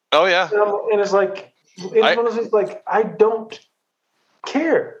better. Oh, yeah. And it's like, one of those things, like, I don't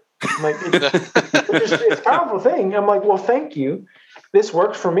care. Like, it's a powerful thing. I'm like, well, thank you. This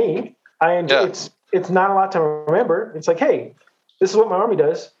works for me. I enjoy it's not a lot to remember. It's like, hey, this is what my army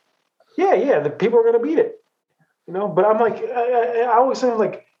does. Yeah, the people are going to beat it. You know, but I'm like, I always say,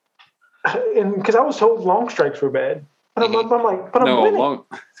 like, and because I was told long strikes were bad. But I'm like, but I'm winning.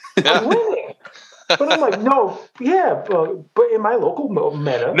 I'm winning. But I'm like, no, but in my local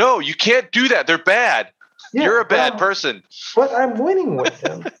meta. No, you can't do that. They're bad. Yeah, you're a bad person. But I'm winning with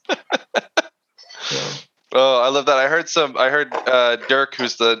them. Oh, I love that. I heard Dirk,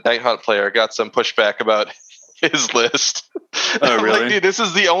 who's the Night Hunt player, got some pushback about his list. Oh, really? Like, dude, this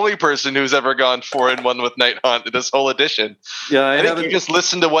is the only person who's ever gone 4-1 with Night Hunt in this whole edition. Yeah, I think you just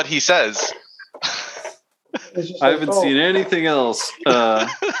listen to what he says. I haven't seen anything else. But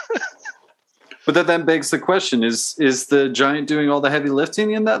that then begs the question: is the giant doing all the heavy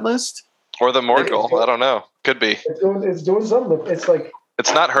lifting in that list, or the Morgul? I don't know. Could be. It's doing something. It's like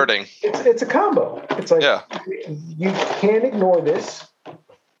it's not hurting. It's a combo. It's like you can't ignore this.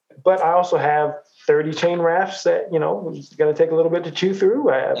 But I also have 30 chain rafts that it's going to take a little bit to chew through.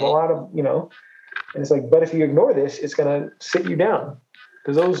 I have a lot of and it's like, but if you ignore this, it's going to sit you down.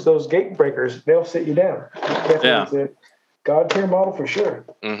 Because those gate breakers, they'll sit you down. It's a God tier model for sure.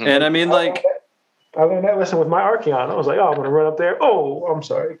 Mm-hmm. And I mean, like, I learned that lesson with my Archeon. I was like, I'm going to run up there. Oh, I'm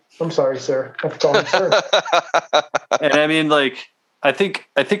sorry, sir. I have to call him sir. And I mean, like, I think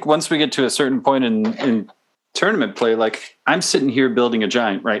once we get to a certain point in tournament play, like, I'm sitting here building a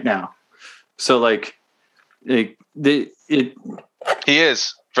giant right now. So, like, he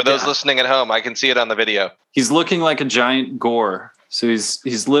is. For those listening at home, I can see it on the video. He's looking like a giant Gore. So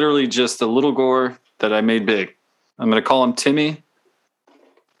he's literally just a little Gore that I made big. I'm going to call him Timmy.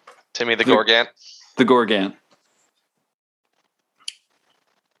 Timmy the Gorgant. The Gorgant.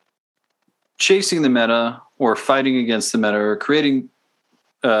 Chasing the meta or fighting against the meta or creating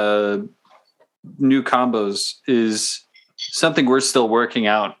new combos is something we're still working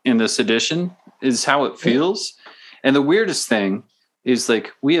out in this edition, is how it feels. And the weirdest thing is,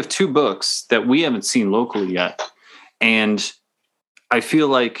 like, we have 2 books that we haven't seen locally yet. And I feel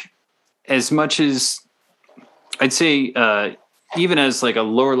like, as much as I'd say, even as like a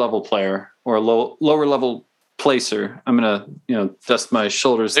lower level player or a lower level placer, I'm gonna dust my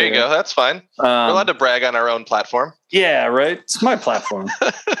shoulders. There you go. That's fine. We're allowed to brag on our own platform. Yeah, right. It's my platform.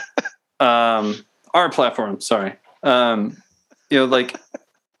 Our platform. Sorry. Like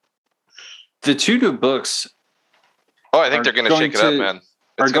the 2 new books. Oh, I think they're going to shake it up, man.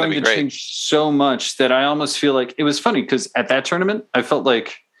 Are going to change so much that I almost feel like it was funny because at that tournament, I felt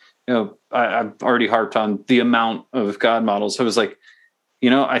like, I've already harped on the amount of God models. I was like,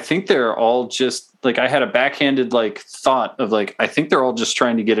 I think they're all just like, I had a backhanded like thought of like, I think they're all just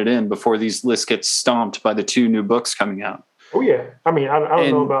trying to get it in before these lists get stomped by the 2 new books coming out. Oh yeah. I mean, I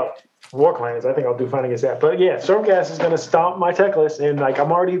don't know about Warclans. I think I'll do fine against that. But yeah, Stormcast is going to stomp my tech list. And like,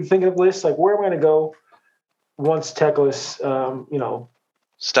 I'm already thinking of lists, like where am I going to go once tech lists,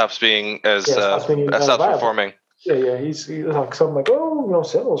 stops being as stops performing. Yeah. He's like something like,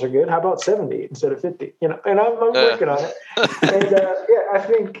 Sentinels are good. How about 70 instead of 50? And I'm working on it. And I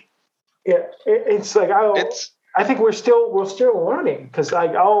think, it's like I think we're still learning because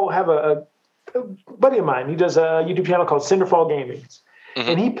I'll have a buddy of mine. He does a YouTube channel called Cinderfall Gaming,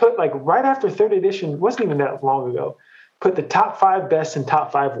 and he put like right after 3rd edition, wasn't even that long ago, put the top 5 best and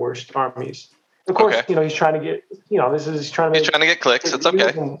top 5 worst armies. Of course, he's trying to get, he's trying to get clicks. It's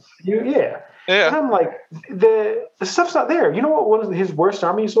okay. Yeah. And I'm like, the stuff's not there. You know what one of his worst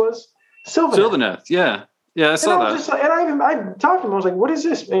armies was? Sylvaneth. Yeah. Yeah, I saw that. I talked to him. I was like, what is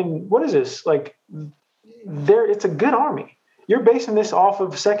this? And what is this? Like, it's a good army. You're basing this off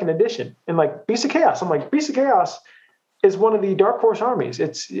of 2nd edition. And like Beast of Chaos. I'm like, Beast of Chaos is one of the Dark Horse armies.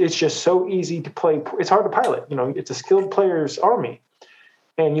 It's just so easy to play. It's hard to pilot. It's a skilled player's army.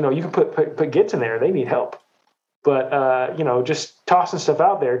 And, you can put Gits in there. They need help. But, just tossing stuff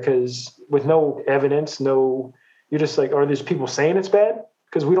out there because with no evidence, you're just like, are these people saying it's bad?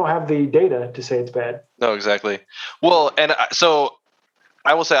 Because we don't have the data to say it's bad. No, exactly. Well, and so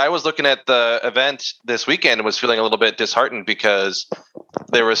I will say I was looking at the event this weekend and was feeling a little bit disheartened because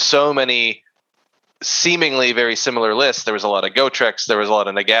there were so many seemingly very similar lists. There was a lot of Gotreks, there was a lot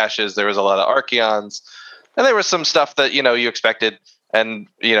of Nagashes, there was a lot of Archeons, and there was some stuff that you expected. And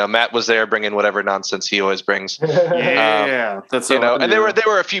Matt was there bringing whatever nonsense he always brings. Yeah, that's and there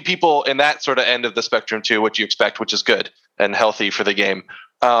were a few people in that sort of end of the spectrum too, what you expect, which is good and healthy for the game.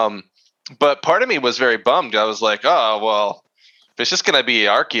 But part of me was very bummed. I was like, oh well, if it's just going to be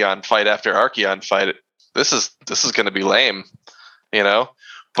Archeon fight after Archeon fight, this is going to be lame,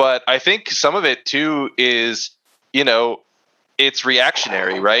 But I think some of it too is, it's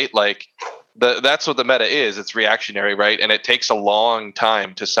reactionary, right? Like. That's what the meta is. It's reactionary, right? And it takes a long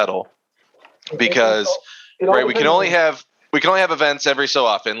time to settle because we can only have events every so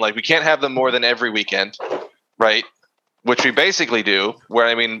often. Like we can't have them more than every weekend, right? Which we basically do. Where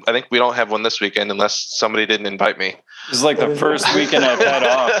I think we don't have one this weekend unless somebody didn't invite me. This is like the first weekend I've had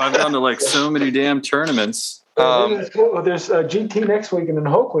off. I've gone to like so many damn tournaments. There's GT next weekend in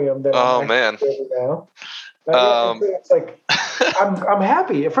Hoquiam. Oh man. It's like I'm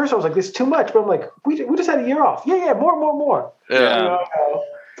happy. At first I was like, this is too much, but I'm like, we just had a year off. Yeah, more. Yeah.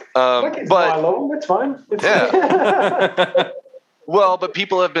 But it's fine. Well, but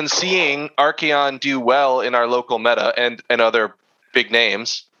people have been seeing Archeon do well in our local meta and other big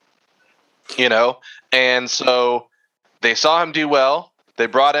names, and so they saw him do well. They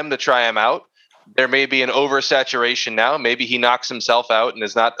brought him to try him out. There may be an oversaturation now. Maybe he knocks himself out and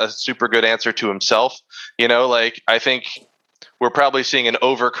is not a super good answer to himself. I think we're probably seeing an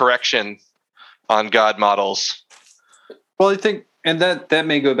overcorrection on God models. Well, I think, and that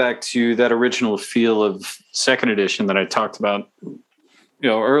may go back to that original feel of second edition that I talked about,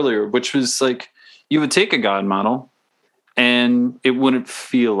 earlier, which was like you would take a God model and it wouldn't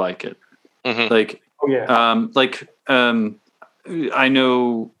feel like it. Mm-hmm. Like, I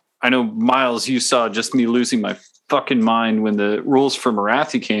know, Miles, you saw just me losing my fucking mind when the rules for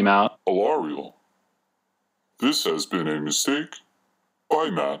Marathi came out. Alariel, this has been a mistake by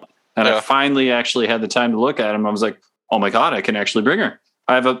Matt. And I finally actually had the time to look at him. I was like, oh my God, I can actually bring her.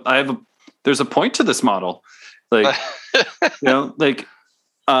 There's a point to this model. Like,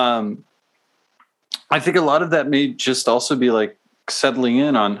 I think a lot of that may just also be like settling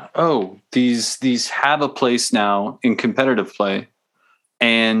in on, these have a place now in competitive play.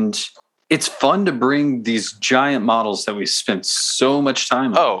 And it's fun to bring these giant models that we spent so much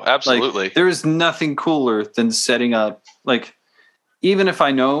time on. Oh, absolutely. Like, there is nothing cooler than setting up, like, even if I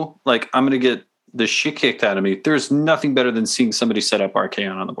know, like, I'm going to get the shit kicked out of me, there's nothing better than seeing somebody set up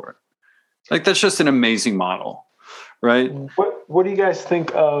Archeon on the board. Like, that's just an amazing model, right? What do you guys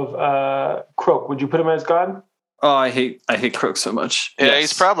think of Croak? Would you put him as God? Oh, I hate Croak so much. Yeah,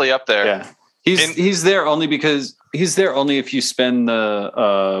 He's probably up there. Yeah. He's there only because he's there only if you spend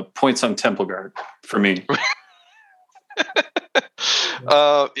the points on Temple Guard for me.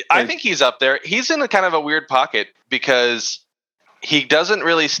 I think he's up there. He's in a kind of a weird pocket because he doesn't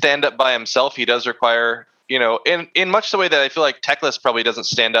really stand up by himself. He does require, in much the way that I feel like Teclis probably doesn't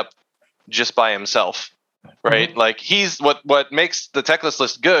stand up just by himself, right? Mm-hmm. Like he's what makes the Teclis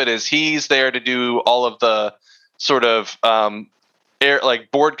list good is he's there to do all of the sort of like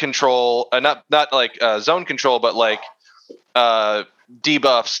board control, not like zone control, but like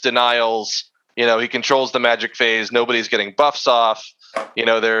debuffs, denials. He controls the magic phase. Nobody's getting buffs off.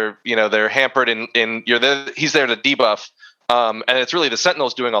 They're hampered in. He's there to debuff, and it's really the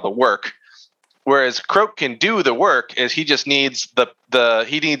Sentinels doing all the work. Whereas Croak can do the work, is he just needs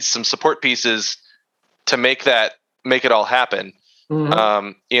he needs some support pieces to make it all happen.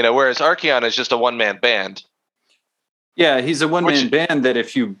 Mm-hmm. Whereas Archeon is just a one-man band. Yeah, he's a one-man band that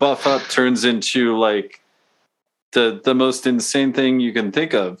if you buff up turns into like the most insane thing you can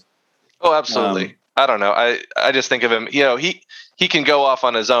think of. Oh, absolutely. I don't know. I just think of him, he can go off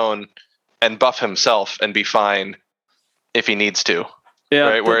on his own and buff himself and be fine if he needs to. Yeah.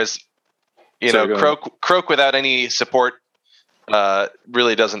 Right. Whereas, Croak without any support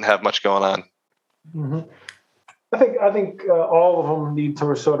really doesn't have much going on. Mm-hmm. I think all of them need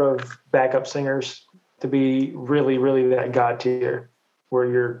sort of backup singers to be really, really that God tier where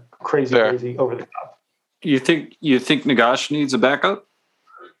you're crazy over the top. You think Nagash needs a backup?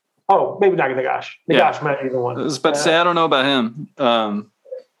 Oh, maybe not Nagash. Nagash might be the one. I was about to say, I don't know about him.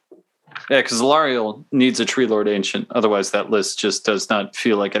 Because Alariel needs a Tree Lord Ancient. Otherwise, that list just does not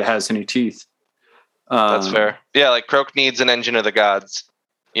feel like it has any teeth. That's fair. Yeah, like Croak needs an Engine of the Gods,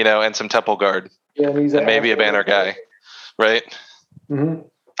 and some Temple Guard. Yeah, and maybe a banner guy, right? Mm-hmm.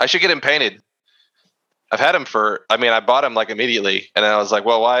 I should get him painted. I've had him I bought him like immediately, and then I was like,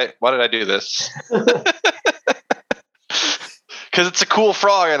 well, why did I do this? Because it's a cool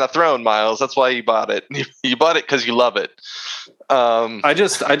frog on a throne, Miles. That's why you bought it. You bought it because you love it. I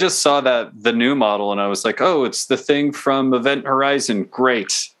just saw the new model, and I was like, oh, it's the thing from Event Horizon.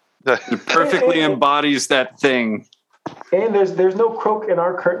 Great. It perfectly embodies that thing. And there's no Croak in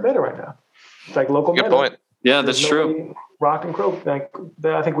our current meta right now. It's like local Good meta. point. Yeah, that's true. Rocking Croak. Like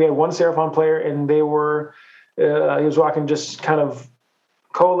I think we had one Seraphon player, and they were he was rocking just kind of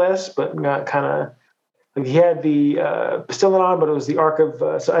Coalesce, but not kind of. Like he had the Pistillon on, but it was the Arc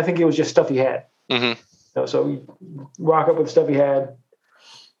of. So I think it was just stuff he had. Mm-hmm. So we rock up with stuff he had.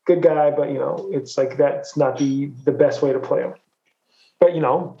 Good guy, but it's like that's not the best way to play him. But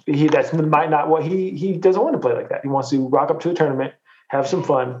that's might not what he doesn't want to play like that. He wants to rock up to a tournament, have some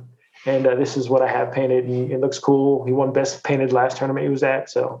fun, and this is what I have painted. And it looks cool. He won best painted last tournament he was at.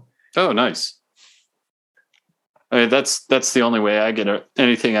 So. Oh, nice. I mean, that's the only way I get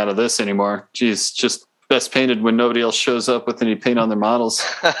anything out of this anymore. Geez, just best painted when nobody else shows up with any paint on their models.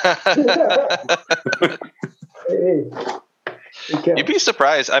 Hey. You'd be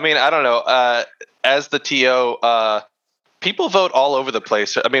surprised. I mean, I don't know. As the TO, people vote all over the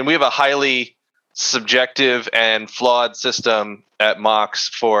place. I mean, we have a highly subjective and flawed system at Mox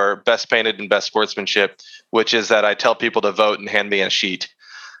for best painted and best sportsmanship, which is that I tell people to vote and hand me a sheet.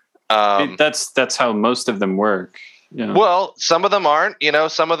 That's how most of them work. Yeah. Well, some of them aren't.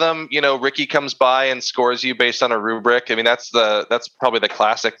 Some of them. Ricky comes by and scores you based on a rubric. I mean, that's probably the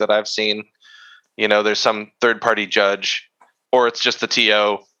classic that I've seen. There's some third party judge, or it's just the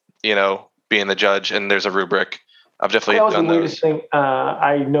TO. Being the judge, and there's a rubric. I've definitely done those. That was the weirdest thing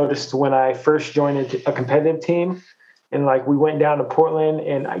I noticed when I first joined a competitive team, and like we went down to Portland,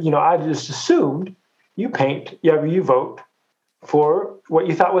 and I just assumed you paint, you vote for what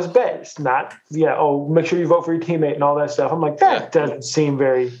you thought was best, not make sure you vote for your teammate and all that stuff. I'm like, that doesn't seem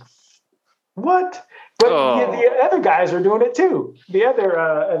very what? But the other guys are doing it too. The other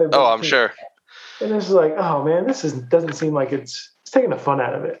I'm sure. And it's like, oh man, doesn't seem like it's taking the fun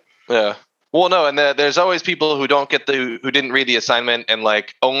out of it. Yeah. Well, no, and there's always people who who didn't read the assignment and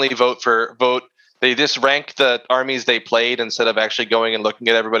like only vote. They just rank the armies they played instead of actually going and looking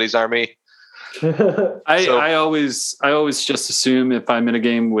at everybody's army. I always just assume if I'm in a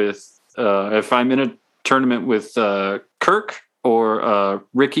game with if I'm in a tournament with Kirk or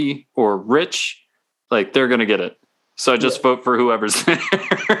Ricky or Rich, like they're gonna get it. So I just vote for whoever's there.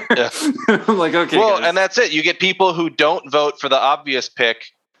 Yeah. I'm like, okay. Well, guys. and that's it. You get people who don't vote for the obvious pick,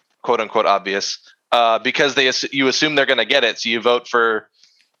 quote unquote obvious, because you assume they're gonna get it. So you vote for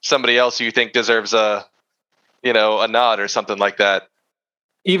somebody else who you think deserves a nod or something like that.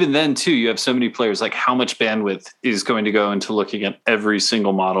 Even then, too, you have so many players. Like, how much bandwidth is going to go into looking at every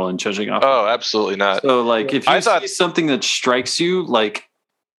single model and judging off? Oh, absolutely not. So, like, if you see something that strikes you, like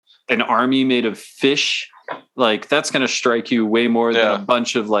an army made of fish, like that's going to strike you way more than a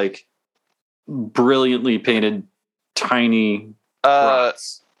bunch of like brilliantly painted tiny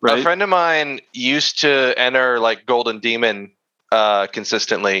rocks, right? A friend of mine used to enter like Golden Demon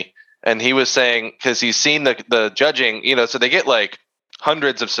consistently, and he was saying because he's seen the judging, so they get like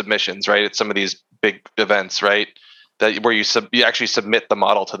hundreds of submissions, right? At some of these big events, right? Where you actually submit the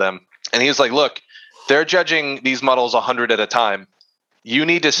model to them. And he was like, look, they're judging these models 100 at a time. You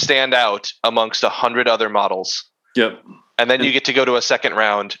need to stand out amongst 100 other models. Yep. And then you get to go to a second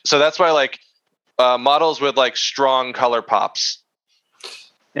round. So that's why like models with like strong color pops.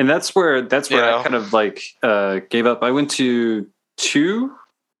 And that's where I kind of like gave up. I went to two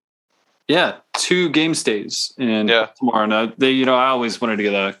game stays in tomorrow. Now I always wanted to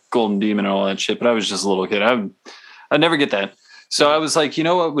get a Golden Demon and all that shit, but I was just a little kid. I'd never get that. So I was like,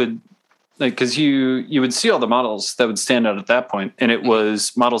 what would like, cause you would see all the models that would stand out at that point, and it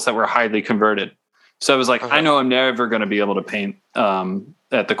was models that were highly converted. So I was like, I know I'm never going to be able to paint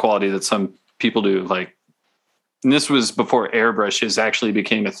at the quality that some people do. Like, and this was before airbrushes actually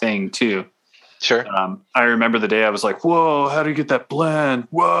became a thing too. Sure. I remember the day I was like, whoa, how do you get that blend?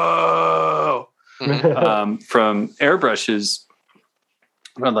 Whoa. From airbrushes,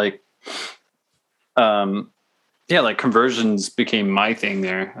 like conversions became my thing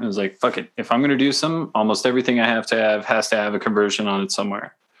there. I was like, fuck it. If I'm going to do some, almost everything I have to have has to have a conversion on it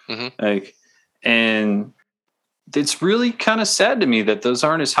somewhere. Like, and it's really kind of sad to me that those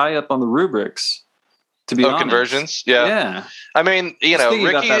aren't as high up on the rubrics. To be honest. Conversions, yeah. I mean,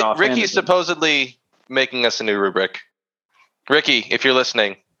 Ricky's supposedly making us a new rubric. Ricky, if you're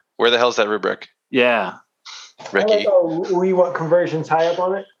listening, where the hell's that rubric? Yeah, Ricky. We want conversions high up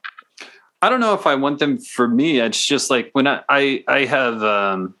on it. I don't know if I want them for me. It's just like when I have.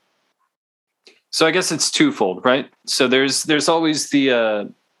 So I guess it's twofold, right? So there's always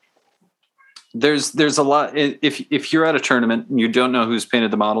the there's a lot. If you're at a tournament and you don't know who's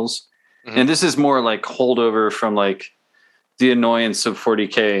painted the models, and this is more like holdover from like the annoyance of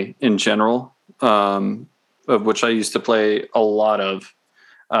 40K in general, of which I used to play a lot of.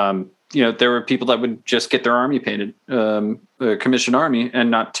 There were people that would just get their army painted, commissioned army, and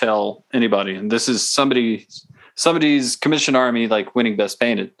not tell anybody. And this is somebody's commissioned army, like winning best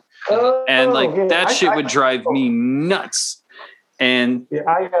painted, and like that shit would drive me nuts. And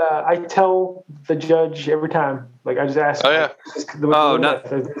I tell the judge every time. Like I just ask. I'm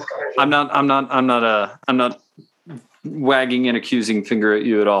not wagging an accusing finger at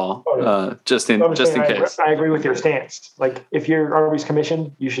you at all. Just in case. I agree with your stance. Like if your army's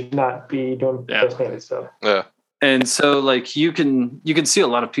commissioned, you should not be doing best painted stuff. Yeah. And so like you can see a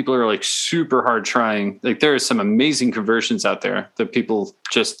lot of people are like super hard trying. Like there are some amazing conversions out there that people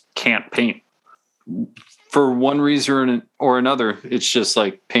just can't paint. For one reason or another, it's just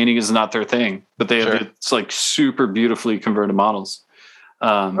like painting is not their thing, but they have it's like super beautifully converted models.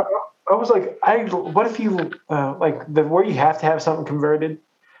 I was like, what if you where you have to have something converted? And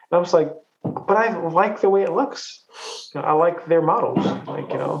I was like, but I like the way it looks. I like their models,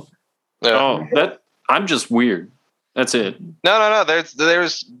 Yeah. I'm just weird. That's it. No.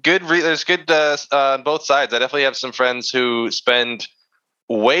 There's good on both sides. I definitely have some friends who spend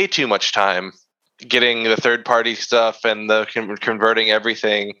way too much time getting the third party stuff and the converting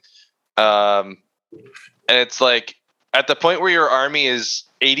everything. And it's like at the point where your army is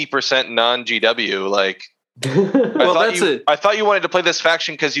 80% non-GW, like I thought you wanted to play this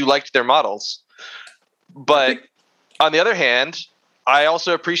faction because you liked their models. But on the other hand, I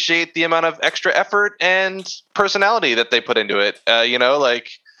also appreciate the amount of extra effort and personality that they put into it. Like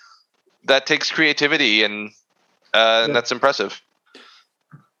that takes creativity and that's impressive.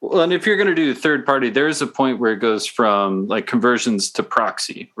 Well, and if you're going to do third party, there is a point where it goes from like conversions to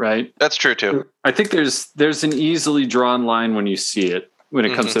proxy, right? That's true too. I think there's an easily drawn line when you see it when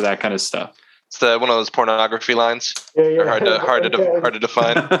it comes to that kind of stuff. It's one of those pornography lines. Yeah. Hard to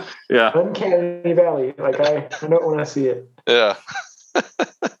define. Yeah. Uncanny Valley. Like I know it when I see it. Yeah.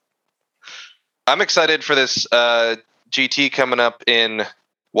 I'm excited for this GT coming up in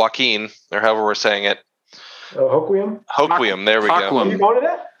Joaquin, or however we're saying it. Hoquiam? Hoquiam, there we go. Are you going to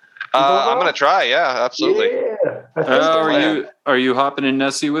that? I'm going to try, yeah, absolutely. Yeah. Are you hopping in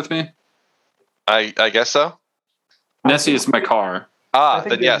Nessie with me? I guess so. Nessie is my car.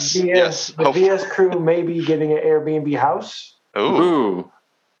 Then yes. The VS crew may be getting an Airbnb house. Ooh.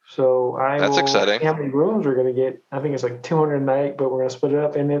 So that's exciting. See how many rooms we're going to get. I think it's like 200 a night, but we're going to split it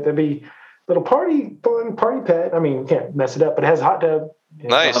up. And there'll be little party pad. I mean, you can't mess it up, but it has a hot tub.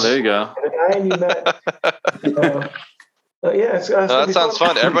 Nice. Oh, there you go. That sounds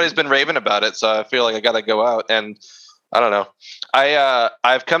fun. Everybody's been raving about it, so I feel like I got to go out. And I don't know.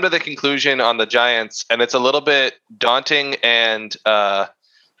 I've come to the conclusion on the Giants, and it's a little bit daunting and what's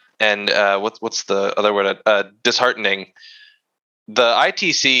the other word? Disheartening. The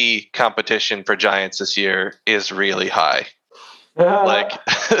ITC competition for Giants this year is really high.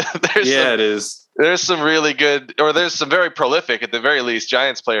 It is. There's some really good, or there's some very prolific, at the very least,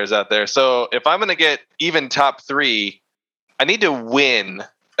 Giants players out there. So if I'm going to get even top 3, I need to win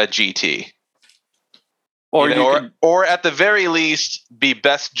a GT. Or at the very least, be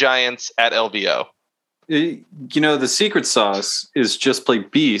best Giants at LVO. The secret sauce is just play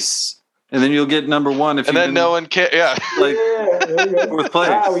beasts, and then you'll get number 1. No one cares. Yeah. Fourth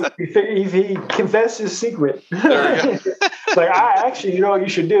place. He confessed his secret. There we go. You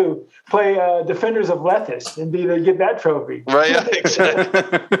should do play Defenders of Lethis and get that trophy. Right, yeah,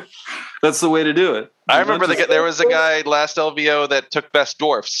 exactly. That's the way to do it. I remember there was a guy last LVO that took best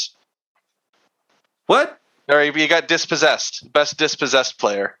dwarfs. What? Or he got dispossessed, best dispossessed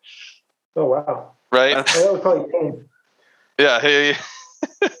player. Oh wow! Right? That was probably Kane. Yeah,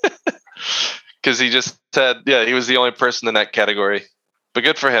 because he just said, he was the only person in that category. But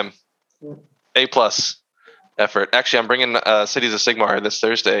good for him. A+ effort. Actually, I'm bringing Cities of Sigmar this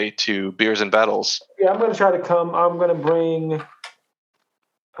Thursday to Beers and Battles. Yeah, I'm going to try to come. I'm going to bring.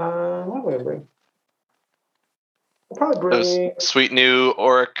 What am I going to bring? I'll probably bring those sweet new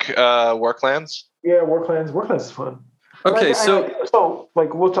Auric Warclans. Yeah, Warclans. Warclans is fun. Okay, I got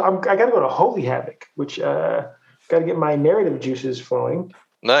to go to Holy Havoc, which got to get my narrative juices flowing.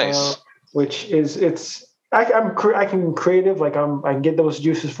 Nice. Which is I can creative, I can get those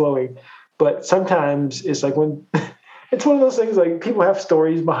juices flowing, but sometimes it's like when it's one of those things like people have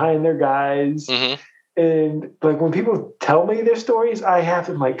stories behind their guys, and like when people tell me their stories, I have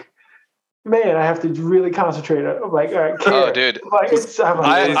to I have to really concentrate. I'm like, all right, oh, dude,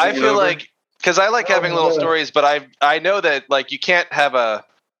 I feel like because I like having little stories, but I know that like you can't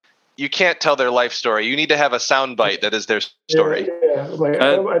you can't tell their life story. You need to have a soundbite that is their story. Yeah. Like,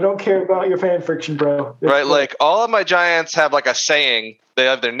 I don't care about your fan fiction, bro. Right, like all of my Giants have like a saying. They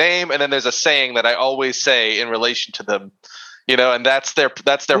have their name, and then there's a saying that I always say in relation to them. And that's their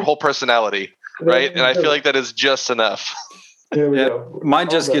whole personality, right? And I feel like that is just enough. There we go. Mine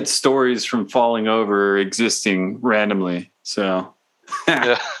just gets stories from falling over, existing randomly. So,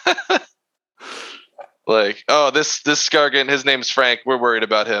 yeah. Like, oh, this Scargant, his name's Frank. We're worried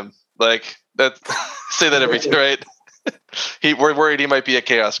about him. Like that. Say that every day, right? We're worried he might be a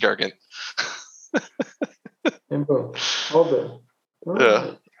Chaos Scargant. And boom, all good.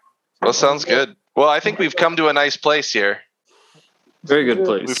 Yeah. Well, sounds good. Well, I think we've come to a nice place here. Very good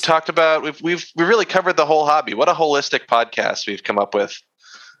place. We've talked about we've really covered the whole hobby. What a holistic podcast we've come up with.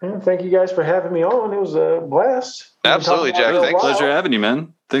 And thank you guys for having me on. It was a blast. Absolutely, Jack. Thanks. Pleasure having you,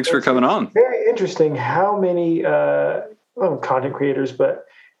 man. Thanks for coming on. Very interesting how many content creators, but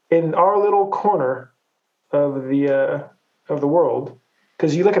in our little corner of the world,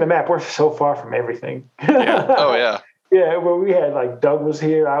 because you look at a map, we're so far from everything. Yeah. Oh yeah. Yeah. Well, we had like Doug was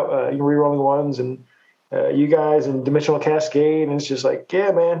here, Rerolling Ones, and you guys and Dimensional Cascade, and it's just like,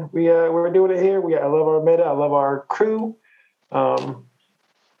 yeah, man, we're doing it here. I love our meta. I love our crew.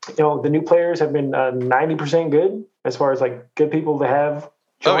 The new players have been 90% good as far as like good people to have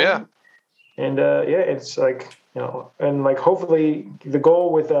join. Oh yeah. And it's like, and like hopefully the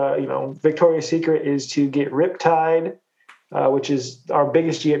goal with Victoria's Secret is to get Riptide, which is our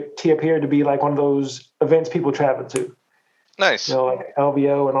biggest GT up here, to be like one of those events people travel to. Nice. Like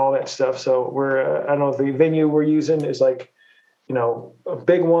LVO and all that stuff. So we're I don't know, the venue we're using is like, a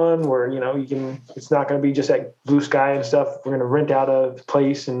big one where, it's not going to be just like blue sky and stuff. We're going to rent out a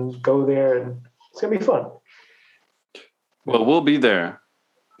place and go there, and it's going to be fun. Well, we'll be there.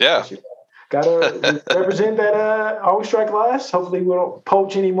 Yeah. Got to represent that Always Strike Last. Hopefully we don't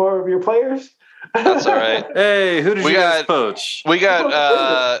poach any more of your players. That's all right. Hey, who did you guys poach? We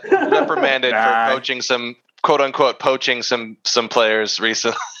got reprimanded for poaching some, quote unquote, poaching some players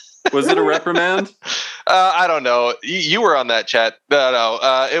recently. Was it a reprimand? I don't know. You were on that chat. No.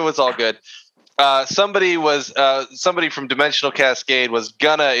 It was all good. Somebody from Dimensional Cascade was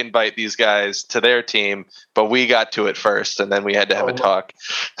gonna invite these guys to their team, but we got to it first, and then we had to have a talk.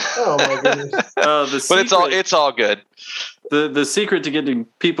 Oh my goodness! But it's all good. The secret to getting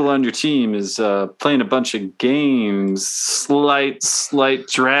people on your team is playing a bunch of games. Slight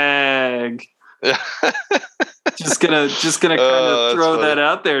drag. just gonna kind of throw that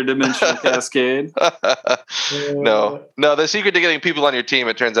out there, Dimensional Cascade. No. The secret to getting people on your team,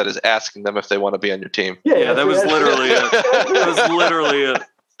 it turns out, is asking them if they want to be on your team. Yeah, that was literally it. That was literally it.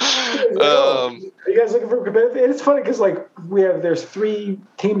 Are you guys looking for competitive? It's funny because like there's 3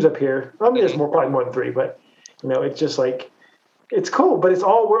 teams up here. I mean, there's probably more than 3, but it's just like it's cool. But it's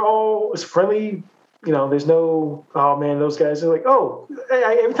friendly. There's no, oh man, those guys are like, oh,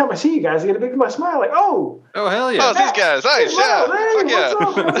 every time I see you guys, I get a big smile, like, oh hell yeah, oh, these guys, nice, yeah,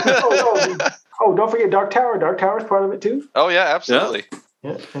 oh, don't forget Dark Tower. Dark Tower's part of it too. Oh yeah, absolutely.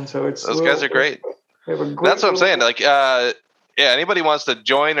 Yeah, and so those guys are great. That's what I'm saying. Like, anybody wants to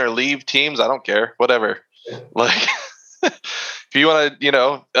join or leave teams, I don't care, whatever. Yeah. Like, if you want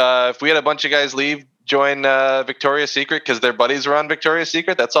to, if we had a bunch of guys leave, join Victoria's Secret because their buddies were on Victoria's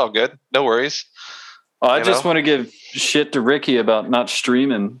Secret, that's all good, no worries. I just want to give shit to Ricky about not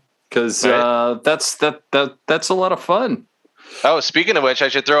streaming because that's a lot of fun. Oh, speaking of which, I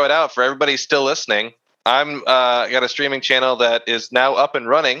should throw it out for everybody still listening. I'm got a streaming channel that is now up and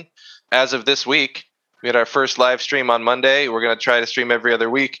running as of this week. We had our first live stream on Monday. We're going to try to stream every other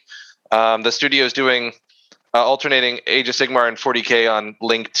week. The studio is doing alternating Age of Sigmar and 40K on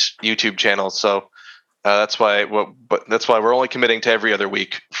linked YouTube channels. So that's why we're only committing to every other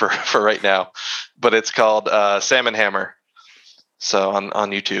week for right now. But it's called Salmon Hammer. So on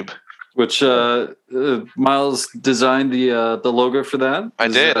YouTube. Which Miles designed the logo for that. I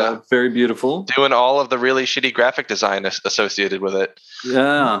did. Very beautiful. Doing all of the really shitty graphic design associated with it.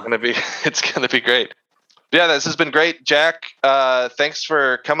 Yeah. It's gonna be great. Yeah, this has been great, Jack. Thanks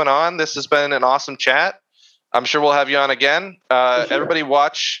for coming on. This has been an awesome chat. I'm sure we'll have you on again. Sure. Everybody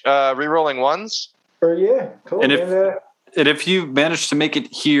watch Rerolling Ones. Yeah, cool. And if you manage to make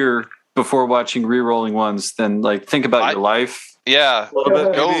it here before watching Rerolling Ones, then think about your life. Yeah, a little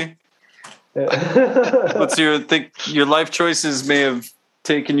bit maybe. What's your life choices may have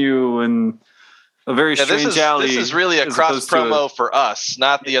taken you in a very strange alley. This is really a cross promo for us,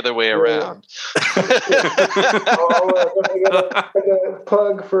 not the other way around. I'll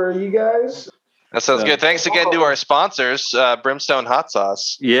plug for you guys. That sounds good. Thanks again to our sponsors, Brimstone Hot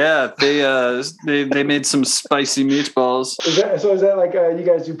Sauce. Yeah, they made some spicy meatballs. Is that like you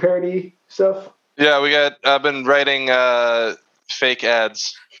guys do parody stuff? Yeah, I've been writing fake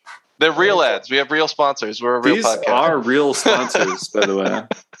ads. They're real ads. We have real sponsors. We're a real podcast. These are real sponsors, by the way.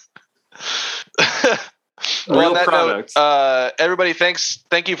 Well, on that note, everybody,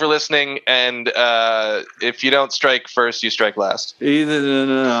 thank you for listening. And if you don't strike first, you strike last.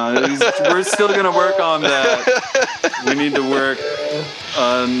 No. We're still going to work on that. We need to work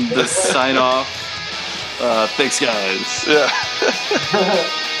on the sign off. Thanks, guys. Yeah.